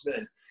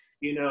helmsman.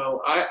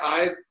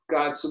 I've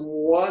got some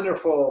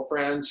wonderful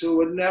friends who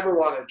would never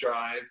want to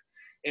drive,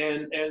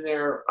 and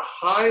they're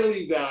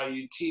highly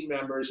valued team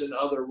members in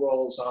other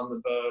roles on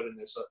the boat. And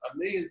there's a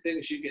million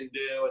things you can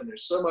do, and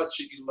there's so much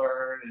that you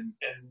learn, and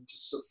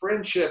just the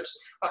friendships.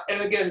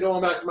 And again,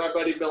 going back to my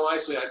buddy Bill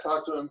Isley, I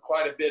talked to him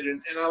quite a bit,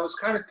 and I was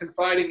kind of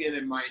confiding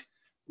in my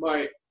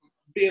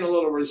being a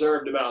little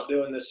reserved about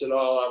doing this at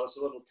all. I was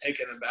a little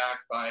taken aback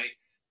by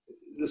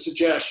the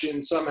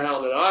suggestion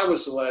somehow that I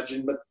was the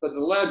legend, but the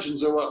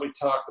legends are what we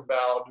talk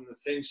about and the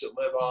things that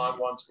live on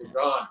once we're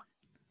gone,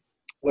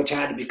 which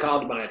had to be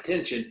called to my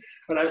attention.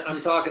 But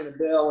I'm talking to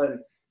Bill, and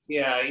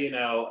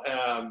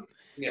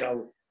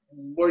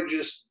we're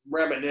just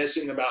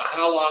reminiscing about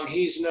how long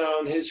he's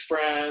known his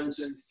friends,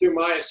 and through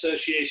my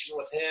association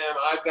with him,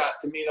 I've got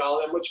to meet all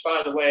of them, which,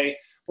 by the way,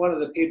 one of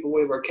the people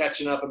we were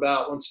catching up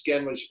about once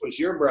again was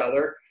your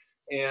brother.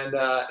 And,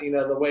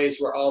 the ways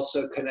we're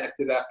also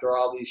connected after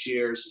all these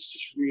years is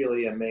just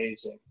really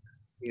amazing,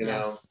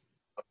 know.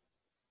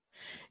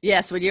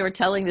 Yes, when you were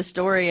telling the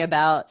story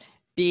about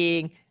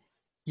being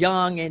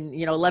young and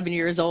 11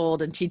 years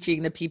old and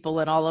teaching the people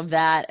and all of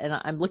that, and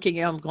I'm looking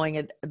at him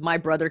going, my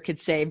brother could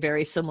say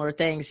very similar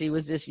things. He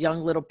was this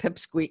young little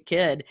pipsqueak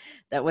kid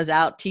that was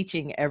out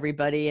teaching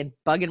everybody and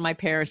bugging my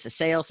parents to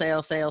sail,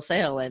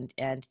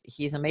 and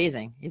he's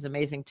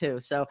amazing too.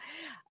 So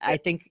I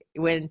think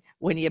when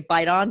you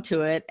bite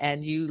onto it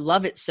and you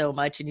love it so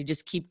much and you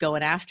just keep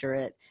going after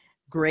it,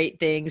 great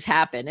things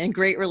happen and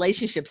great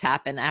relationships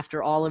happen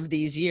after all of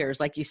these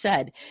years. Like you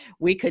said,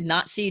 we could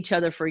not see each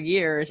other for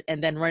years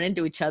and then run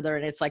into each other,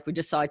 and it's like we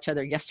just saw each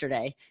other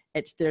yesterday.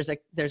 There's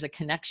a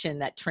connection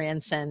that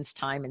transcends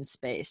time and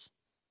space.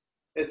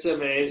 It's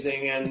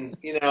amazing. And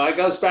it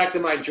goes back to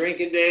my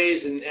drinking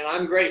days, and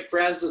I'm great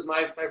friends with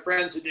my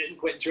friends who didn't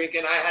quit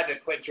drinking. I had to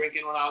quit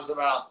drinking when I was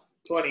about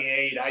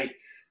 28.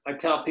 I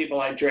tell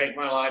people I drank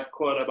my life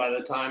quota by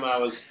the time I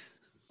was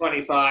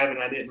 25, and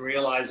I didn't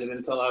realize it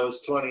until I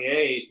was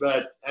 28.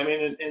 But I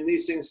mean, and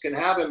these things can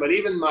happen. But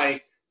even my,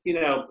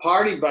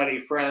 party buddy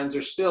friends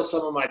are still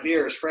some of my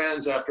dearest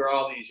friends after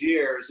all these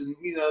years, and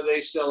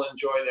they still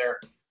enjoy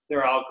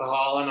their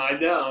alcohol, and I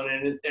don't,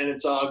 and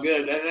it's all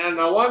good. And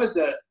I wanted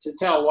to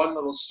tell one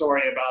little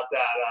story about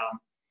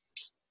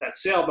that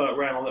sailboat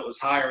rental that was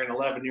hiring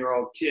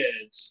 11-year-old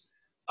kids.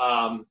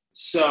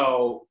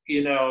 So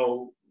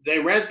they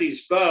rent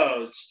these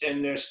boats,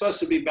 and they're supposed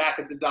to be back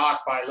at the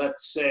dock by,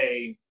 let's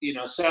say,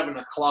 7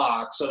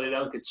 o'clock, so they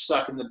don't get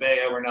stuck in the bay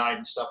overnight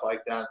and stuff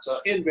like that. So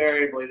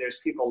invariably there's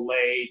people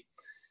late.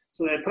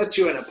 So they put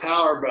you in a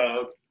power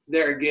boat,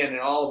 there again, and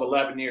all of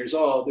 11 years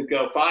old, to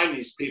go find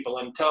these people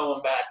and tow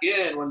them back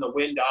in when the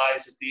wind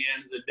dies at the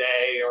end of the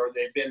day, or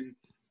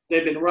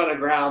they've been run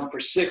aground for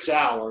 6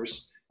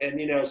 hours. And,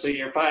 so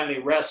you're finally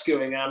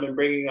rescuing them and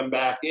bringing them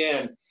back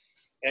in.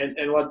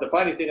 And what the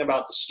funny thing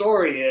about the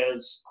story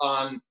is,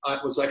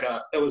 it was like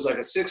a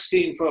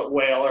 16-foot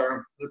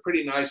whaler, a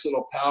pretty nice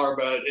little power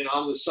boat, and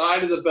on the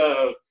side of the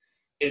boat,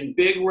 in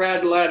big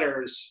red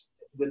letters,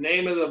 the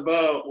name of the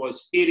boat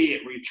was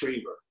Idiot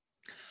Retriever.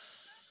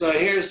 So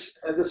here's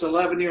this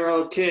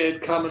 11-year-old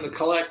kid coming to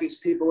collect these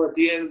people at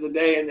the end of the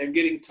day, and they're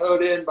getting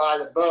towed in by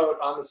the boat.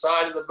 On the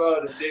side of the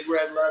boat, in big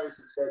red letters,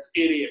 it says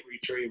Idiot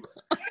Retriever.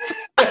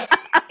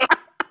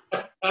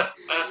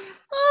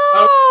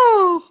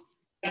 Oh!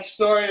 That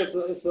story is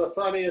the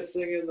funniest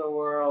thing in the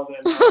world.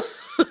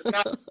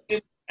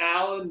 And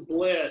Alan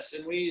Bliss,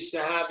 and we used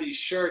to have these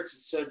shirts that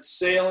said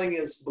 "Sailing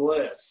is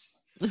Bliss."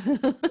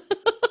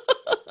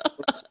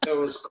 It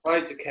was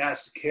quite the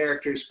cast of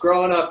characters.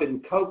 Growing up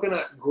in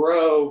Coconut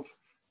Grove,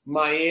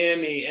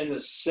 Miami in the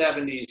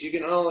 70s, you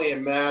can only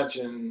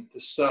imagine the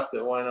stuff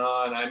that went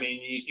on. I mean,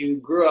 you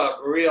grew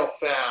up real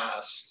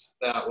fast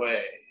that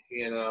way,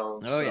 Oh,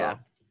 so. yeah.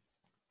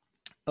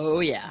 Oh,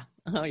 yeah.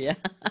 Oh, yeah.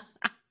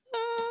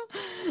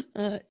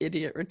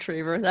 Idiot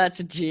Retriever. That's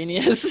a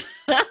genius.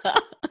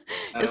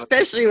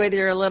 Especially with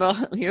your little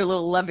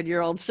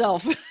 11-year-old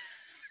self.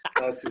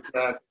 That's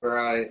exactly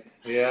right.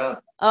 Yeah.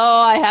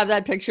 Oh, I have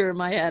that picture in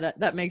my head.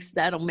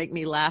 That'll make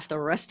me laugh the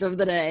rest of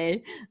the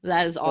day.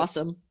 That is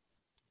awesome.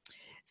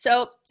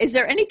 So is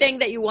there anything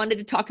that you wanted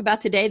to talk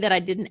about today that I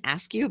didn't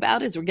ask you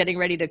about as we're getting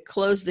ready to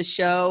close the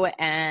show,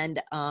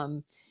 and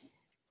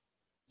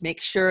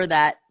make sure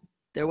that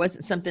there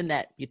wasn't something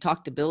that you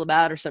talked to Bill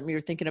about or something you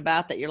were thinking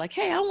about that you're like,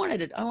 hey, I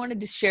wanted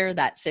to share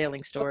that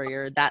sailing story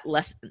or that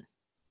lesson?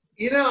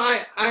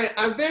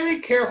 I'm very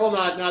careful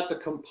not to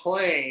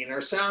complain or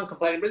sound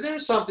complaining, but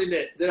there's something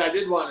that I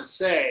did want to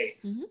say,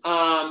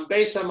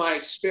 based on my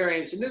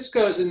experience, and this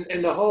goes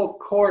in the whole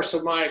course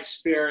of my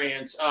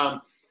experience.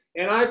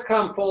 And I've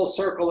come full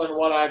circle in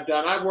what I've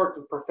done. I've worked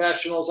with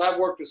professionals. I've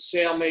worked with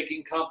sail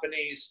making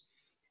companies.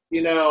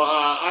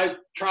 I've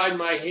tried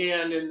my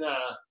hand in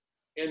the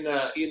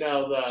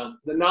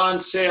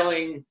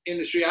non-sailing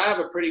industry. I have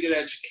a pretty good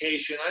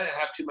education. I didn't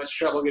have too much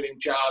trouble getting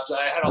jobs.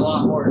 I had a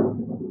lot more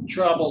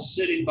trouble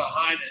sitting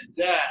behind a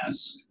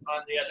desk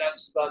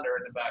that's thunder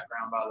in the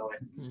background, by the way.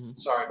 Mm-hmm.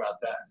 Sorry about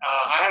that.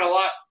 I had a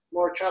lot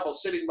more trouble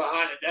sitting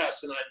behind a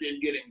desk than I did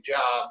getting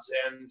jobs.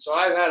 And so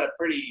I've had a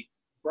pretty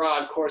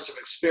broad course of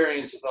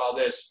experience with all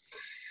this.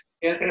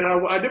 And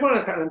I did want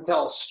to kind of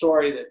tell a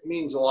story that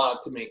means a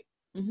lot to me.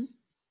 Mm-hmm.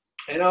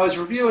 And I was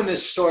reviewing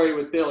this story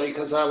with Billy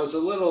because I was a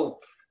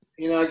little,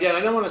 again, I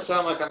don't want to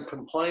sound like I'm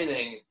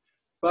complaining,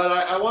 but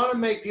I want to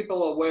make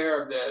people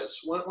aware of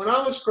this. When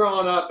I was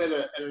growing up at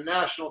a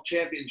national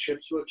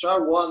championships, which I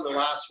won the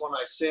last one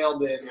I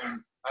sailed in,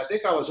 and I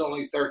think I was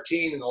only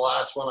 13 in the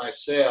last one I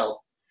sailed.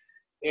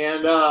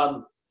 And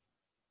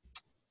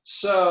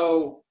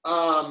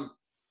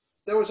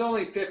there was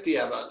only 50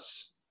 of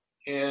us.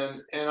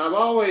 And I've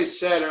always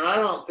said, and I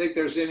don't think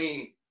there's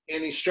any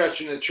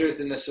stretching the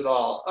truth in this at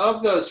all,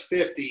 of those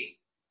 50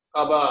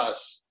 of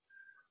us,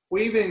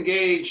 we've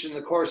engaged in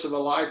the course of a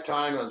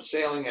lifetime of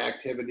sailing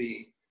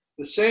activity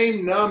the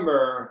same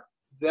number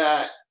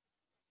that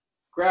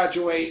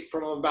graduate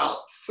from about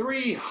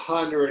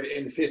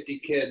 350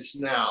 kids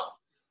now.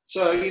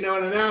 So, in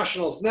the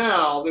nationals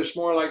now, there's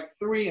more like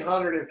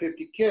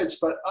 350 kids,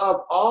 but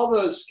of all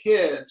those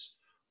kids,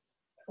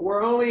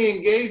 we're only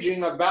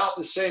engaging about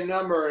the same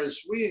number as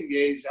we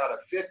engaged out of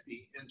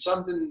 50. And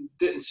something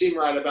didn't seem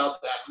right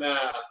about that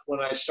math when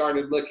I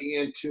started looking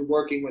into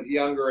working with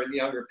younger and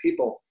younger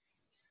people.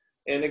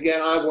 And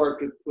again, I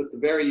worked with the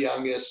very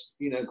youngest,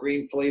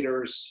 green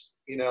fleeters,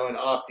 and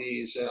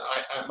opties. And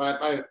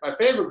my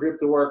favorite group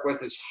to work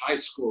with is high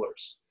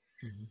schoolers.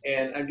 Mm-hmm.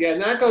 And again,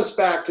 that goes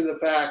back to the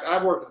fact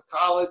I've worked with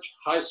college,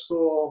 high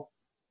school,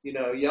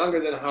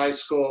 younger than high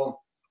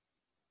school.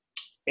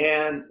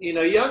 And,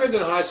 younger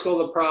than high school,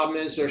 the problem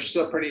is they're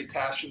still pretty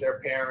attached to their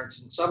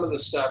parents. And some of the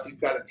stuff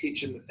you've got to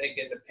teach them to think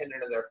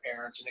independent of their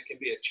parents, and it can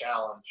be a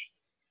challenge.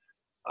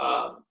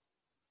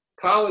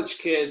 College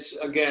kids,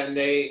 again,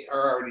 they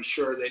are already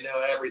sure they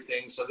know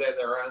everything, so they're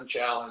their own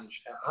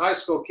challenge. And high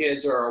school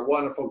kids are a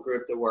wonderful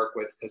group to work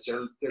with because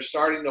they're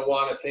starting to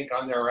want to think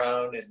on their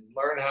own and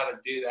learn how to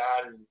do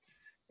that. And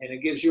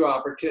it gives you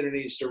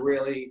opportunities to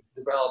really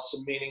develop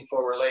some meaningful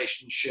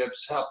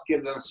relationships, help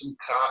give them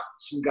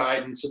some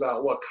guidance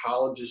about what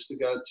colleges to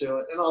go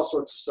to, and all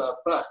sorts of stuff.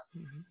 But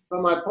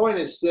my point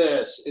is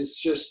this,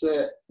 it's just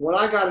that when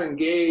I got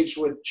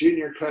engaged with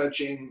junior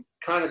coaching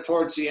kind of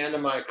towards the end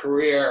of my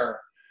career,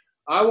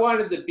 I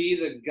wanted to be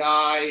the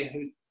guy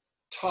who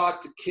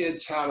taught the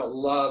kids how to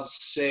love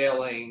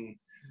sailing,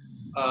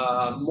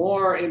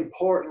 more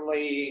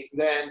importantly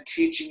than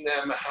teaching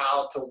them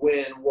how to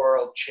win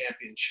world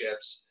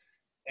championships.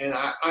 And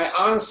I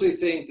honestly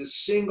think the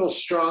single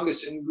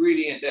strongest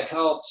ingredient to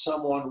help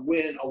someone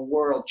win a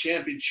world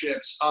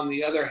championships, on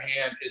the other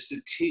hand, is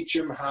to teach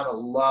them how to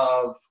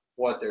love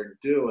what they're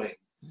doing.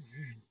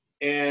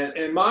 Mm-hmm. And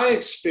in my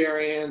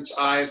experience,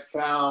 I've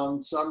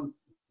found some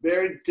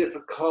very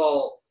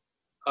difficult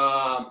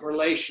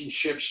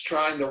relationships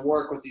trying to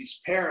work with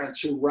these parents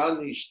who run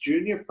these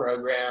junior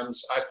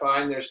programs. I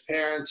find there's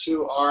parents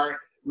who aren't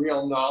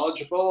real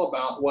knowledgeable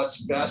about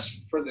what's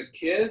best for the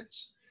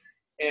kids.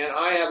 And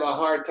I have a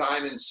hard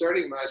time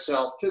inserting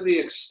myself to the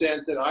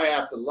extent that I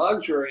have the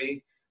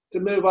luxury to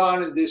move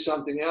on and do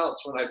something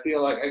else when I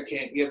feel like I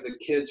can't give the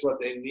kids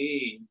what they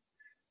need.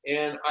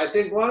 And I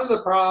think one of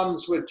the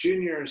problems with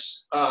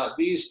juniors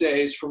these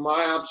days, from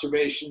my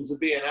observations of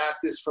being at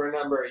this for a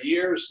number of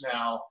years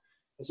now,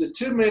 is that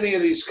too many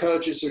of these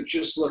coaches are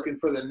just looking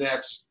for the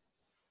next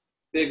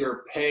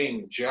bigger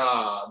paying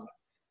job.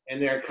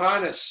 And they're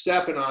kind of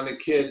stepping on the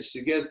kids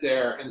to get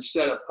there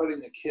instead of putting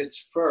the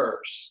kids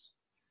first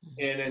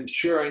and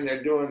ensuring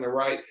they're doing the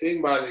right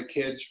thing by the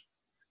kids.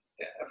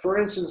 For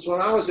instance,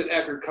 when I was at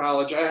Eckerd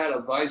College, I had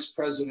a vice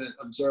president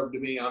observe to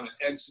me on an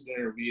exit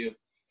interview.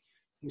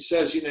 He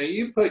says,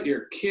 you put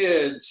your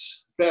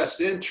kids'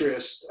 best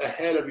interest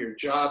ahead of your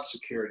job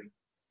security.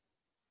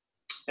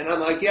 And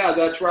I'm like, yeah,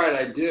 that's right,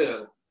 I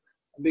do.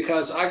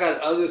 Because I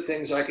got other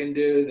things I can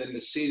do than to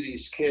see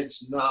these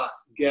kids not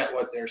get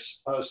what they're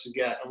supposed to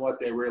get and what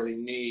they really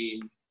need.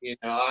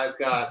 I've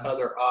got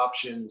other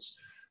options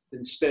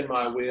than spin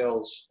my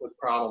wheels with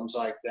problems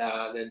like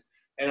that.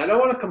 And I don't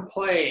want to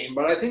complain,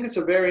 but I think it's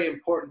a very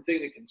important thing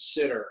to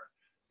consider.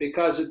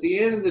 Because at the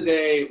end of the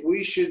day,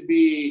 we should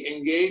be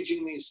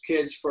engaging these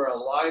kids for a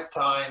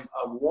lifetime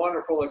of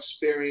wonderful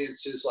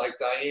experiences like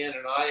Diane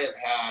and I have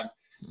had.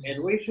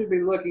 And we should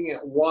be looking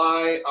at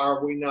why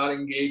are we not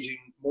engaging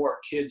more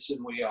kids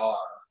than we are.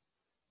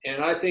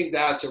 And I think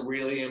that's a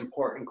really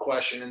important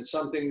question and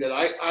something that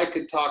I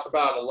could talk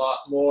about a lot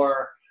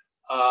more.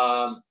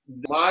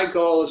 My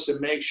goal is to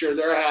make sure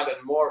they're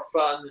having more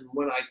fun than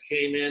when I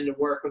came in to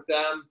work with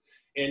them.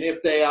 And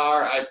if they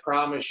are, I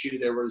promise you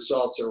their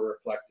results are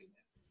reflecting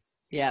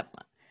it. Yeah,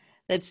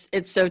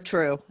 it's so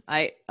true.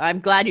 I'm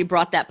glad you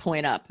brought that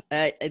point up.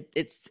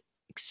 It's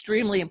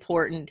extremely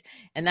important.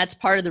 And that's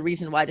part of the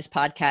reason why this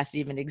podcast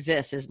even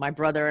exists, is my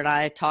brother and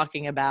I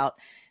talking about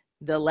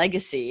the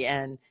legacy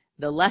and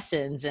the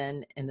lessons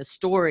and the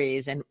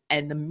stories and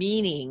the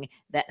meaning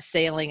that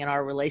sailing and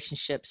our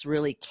relationships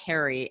really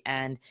carry.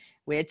 And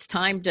it's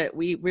time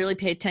we really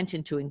pay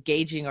attention to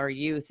engaging our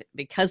youth,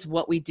 because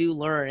what we do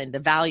learn and the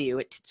value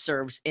it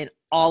serves in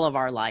all of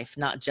our life,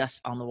 not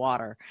just on the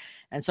water.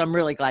 And so I'm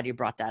really glad you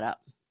brought that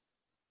up.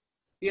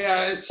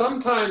 Yeah, and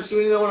sometimes,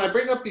 when I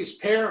bring up these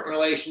parent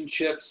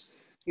relationships,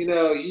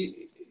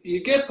 you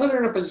get put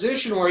in a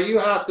position where you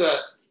have to,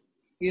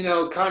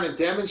 kind of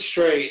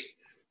demonstrate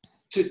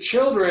to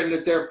children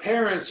that their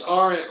parents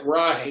aren't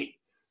right,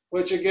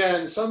 which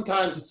again,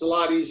 sometimes it's a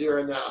lot easier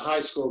in that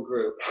high school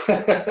group.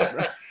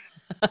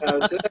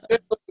 So they're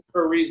looking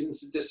for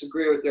reasons to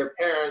disagree with their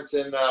parents.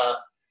 And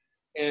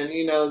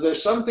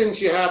there's some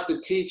things you have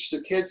to teach the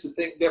kids to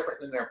think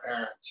different than their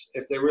parents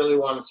if they really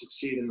want to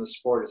succeed in the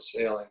sport of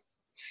sailing.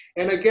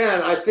 And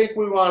again, I think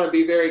we want to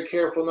be very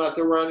careful not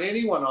to run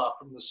anyone off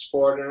from the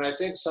sport. And I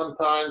think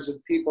sometimes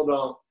if people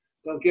don't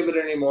don't give it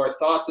any more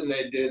thought than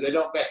they do. They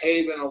don't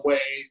behave in a way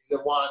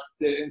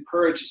that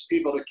encourages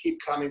people to keep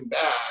coming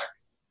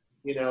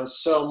back,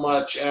 so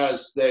much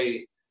as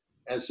they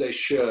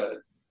should,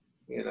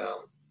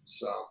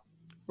 so.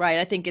 Right.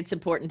 I think it's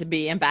important to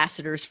be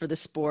ambassadors for the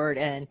sport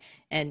and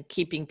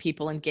keeping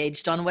people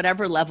engaged on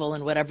whatever level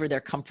and whatever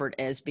their comfort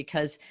is,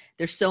 because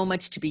there's so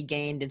much to be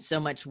gained and so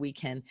much we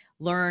can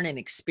learn and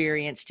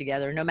experience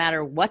together, no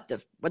matter what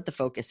the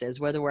focus is,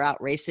 whether we're out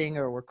racing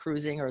or we're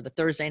cruising or the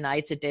Thursday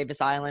nights at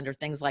Davis Island or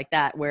things like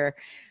that, where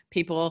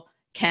people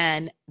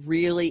can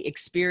really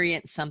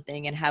experience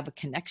something and have a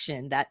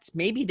connection that's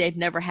maybe they've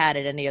never had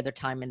at any other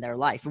time in their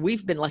life.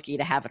 We've been lucky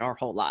to have it our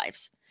whole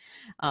lives.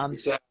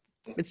 Exactly.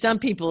 But some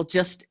people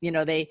just,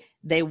 they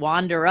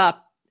wander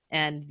up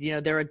and,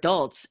 they're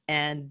adults,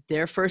 and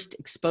their first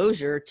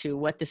exposure to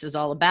what this is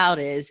all about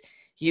is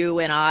you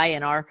and I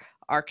and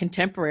our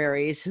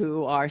contemporaries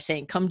who are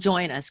saying, come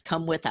join us,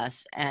 come with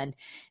us, and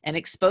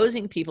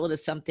exposing people to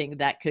something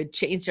that could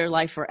change their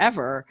life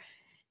forever.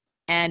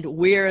 And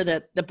we're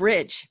the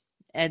bridge.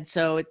 And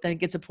so I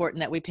think it's important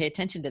that we pay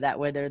attention to that,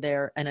 whether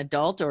they're an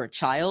adult or a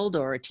child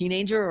or a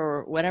teenager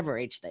or whatever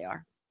age they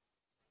are.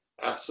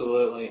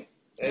 Absolutely.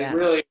 Yeah. It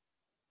really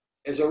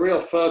is a real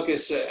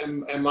focus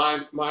in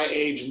my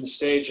age and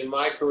stage in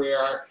my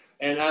career.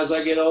 And as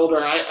I get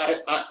older,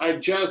 I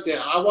joke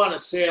that I want to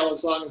sail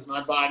as long as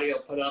my body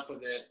will put up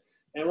with it.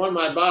 And when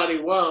my body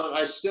won't,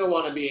 I still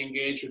want to be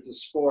engaged with the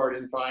sport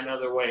and find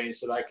other ways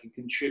that I can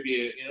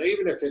contribute,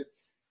 even if it,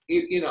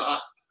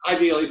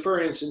 ideally,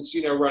 for instance,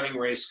 running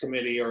race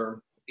committee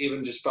or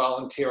even just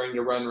volunteering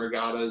to run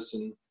regattas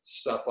and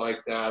stuff like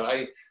that.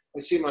 I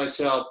see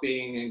myself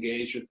being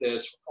engaged with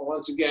this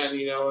once again,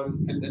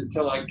 and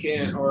until I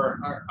can, or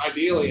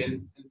ideally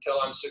until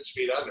I'm 6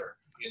 feet under.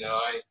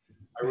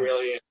 I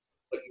really am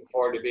looking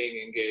forward to being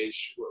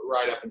engaged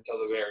right up until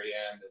the very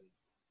end,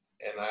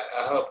 and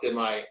I hope that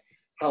my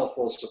health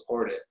will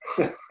support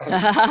it.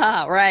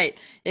 Right,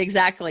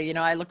 exactly.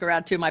 I look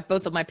around too.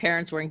 Both of my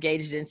parents were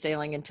engaged in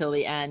sailing until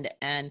the end,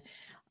 and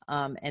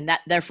that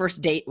their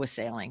first date was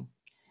sailing.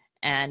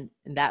 And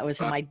that was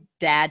how my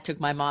dad took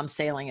my mom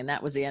sailing, and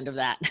that was the end of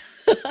that.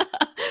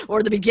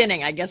 Or the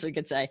beginning, I guess we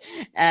could say.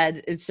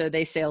 And so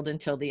they sailed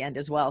until the end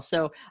as well.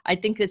 So I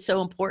think it's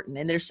so important.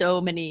 And there's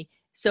so many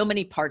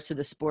parts of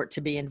the sport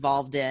to be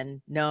involved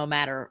in, no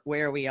matter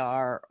where we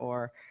are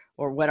or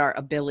what our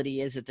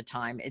ability is at the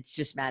time. It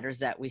just matters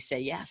that we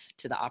say yes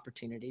to the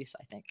opportunities,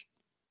 I think.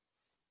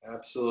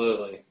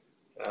 Absolutely.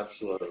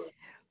 Absolutely.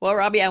 Well,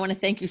 Robbie, I want to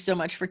thank you so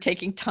much for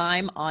taking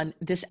time on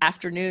this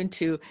afternoon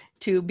to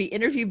be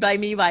interviewed by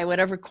me, by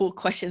whatever cool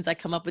questions I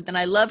come up with. And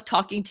I love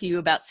talking to you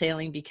about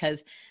sailing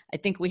because I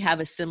think we have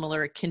a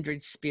similar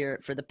kindred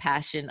spirit for the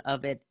passion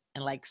of it,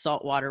 and like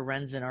salt water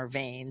runs in our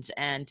veins.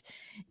 And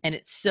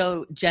it's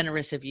so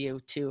generous of you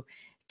to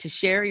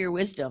share your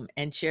wisdom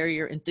and share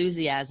your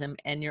enthusiasm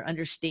and your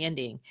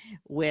understanding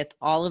with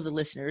all of the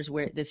listeners,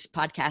 where this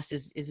podcast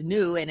is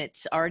new and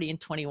it's already in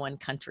 21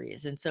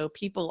 countries. And so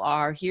people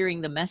are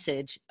hearing the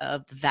message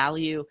of the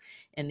value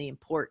and the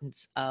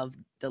importance of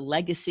the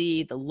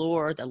legacy, the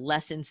lore, the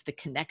lessons, the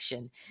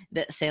connection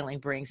that sailing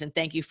brings. And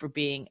thank you for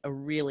being a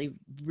really,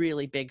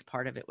 really big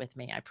part of it with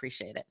me. I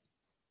appreciate it.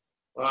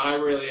 Well, I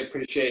really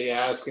appreciate you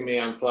asking me.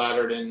 I'm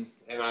flattered, and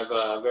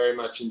I've very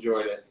much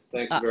enjoyed it.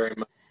 Thank you very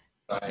much,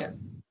 Diane.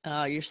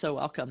 Oh, you're so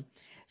welcome.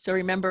 So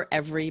remember,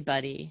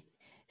 everybody,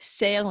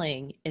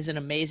 sailing is an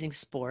amazing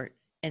sport.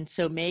 And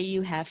so may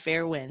you have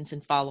fair winds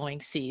and following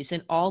seas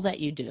in all that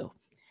you do.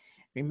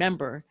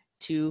 Remember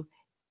to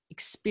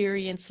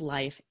experience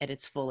life at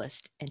its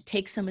fullest and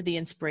take some of the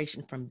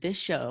inspiration from this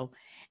show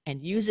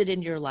and use it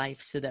in your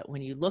life so that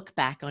when you look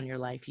back on your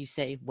life, you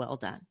say, well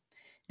done.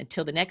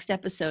 Until the next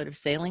episode of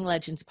Sailing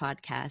Legends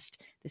Podcast,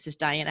 this is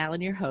Diane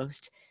Allen, your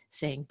host,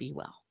 saying be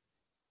well.